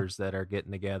Clubbers that are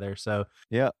getting together. So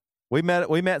yeah, we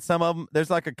met some of them. There's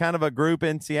like a kind of a group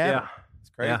in Seattle. yeah, It's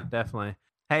crazy. yeah, definitely.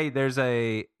 Hey, there's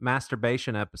a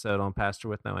masturbation episode on Pastor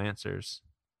with No Answers.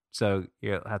 So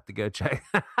you'll have to go check.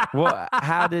 Well,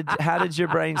 how did your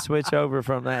brain switch over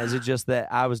from that? Is it just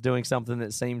that I was doing something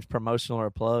that seemed promotional or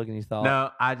a plug, and you thought,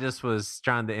 No, I just was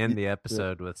trying to end the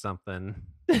episode with something.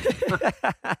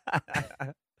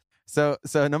 So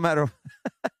no matter.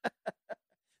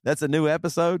 That's a new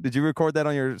episode. Did you record that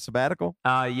on your sabbatical?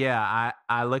 Yeah,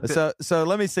 I looked at. So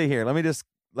let me see here. Let me just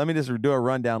do a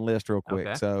rundown list real quick.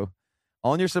 Okay. So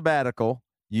on your sabbatical,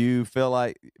 you feel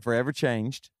like forever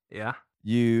changed. Yeah.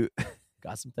 You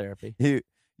got some therapy.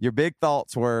 Your big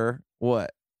thoughts were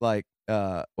what? Like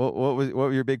what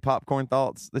were your big popcorn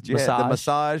thoughts that you had? The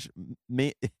massage.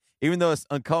 Me, even though it's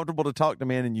uncomfortable to talk to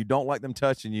men and you don't like them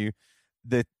touching you,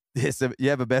 you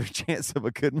have a better chance of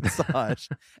a good massage.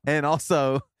 And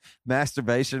also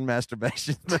masturbation.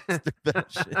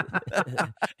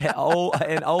 And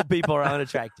old people are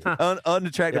unattractive.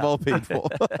 Unattractive old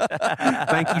people.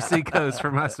 Thank you, Seacoast,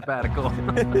 for my sabbatical.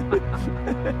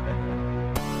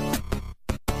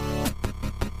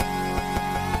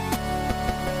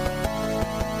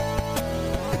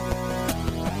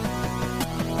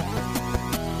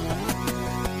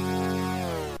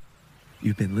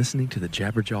 You've been listening to the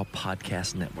Jabberjaw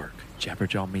Podcast Network,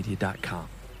 jabberjawmedia.com.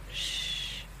 Shh.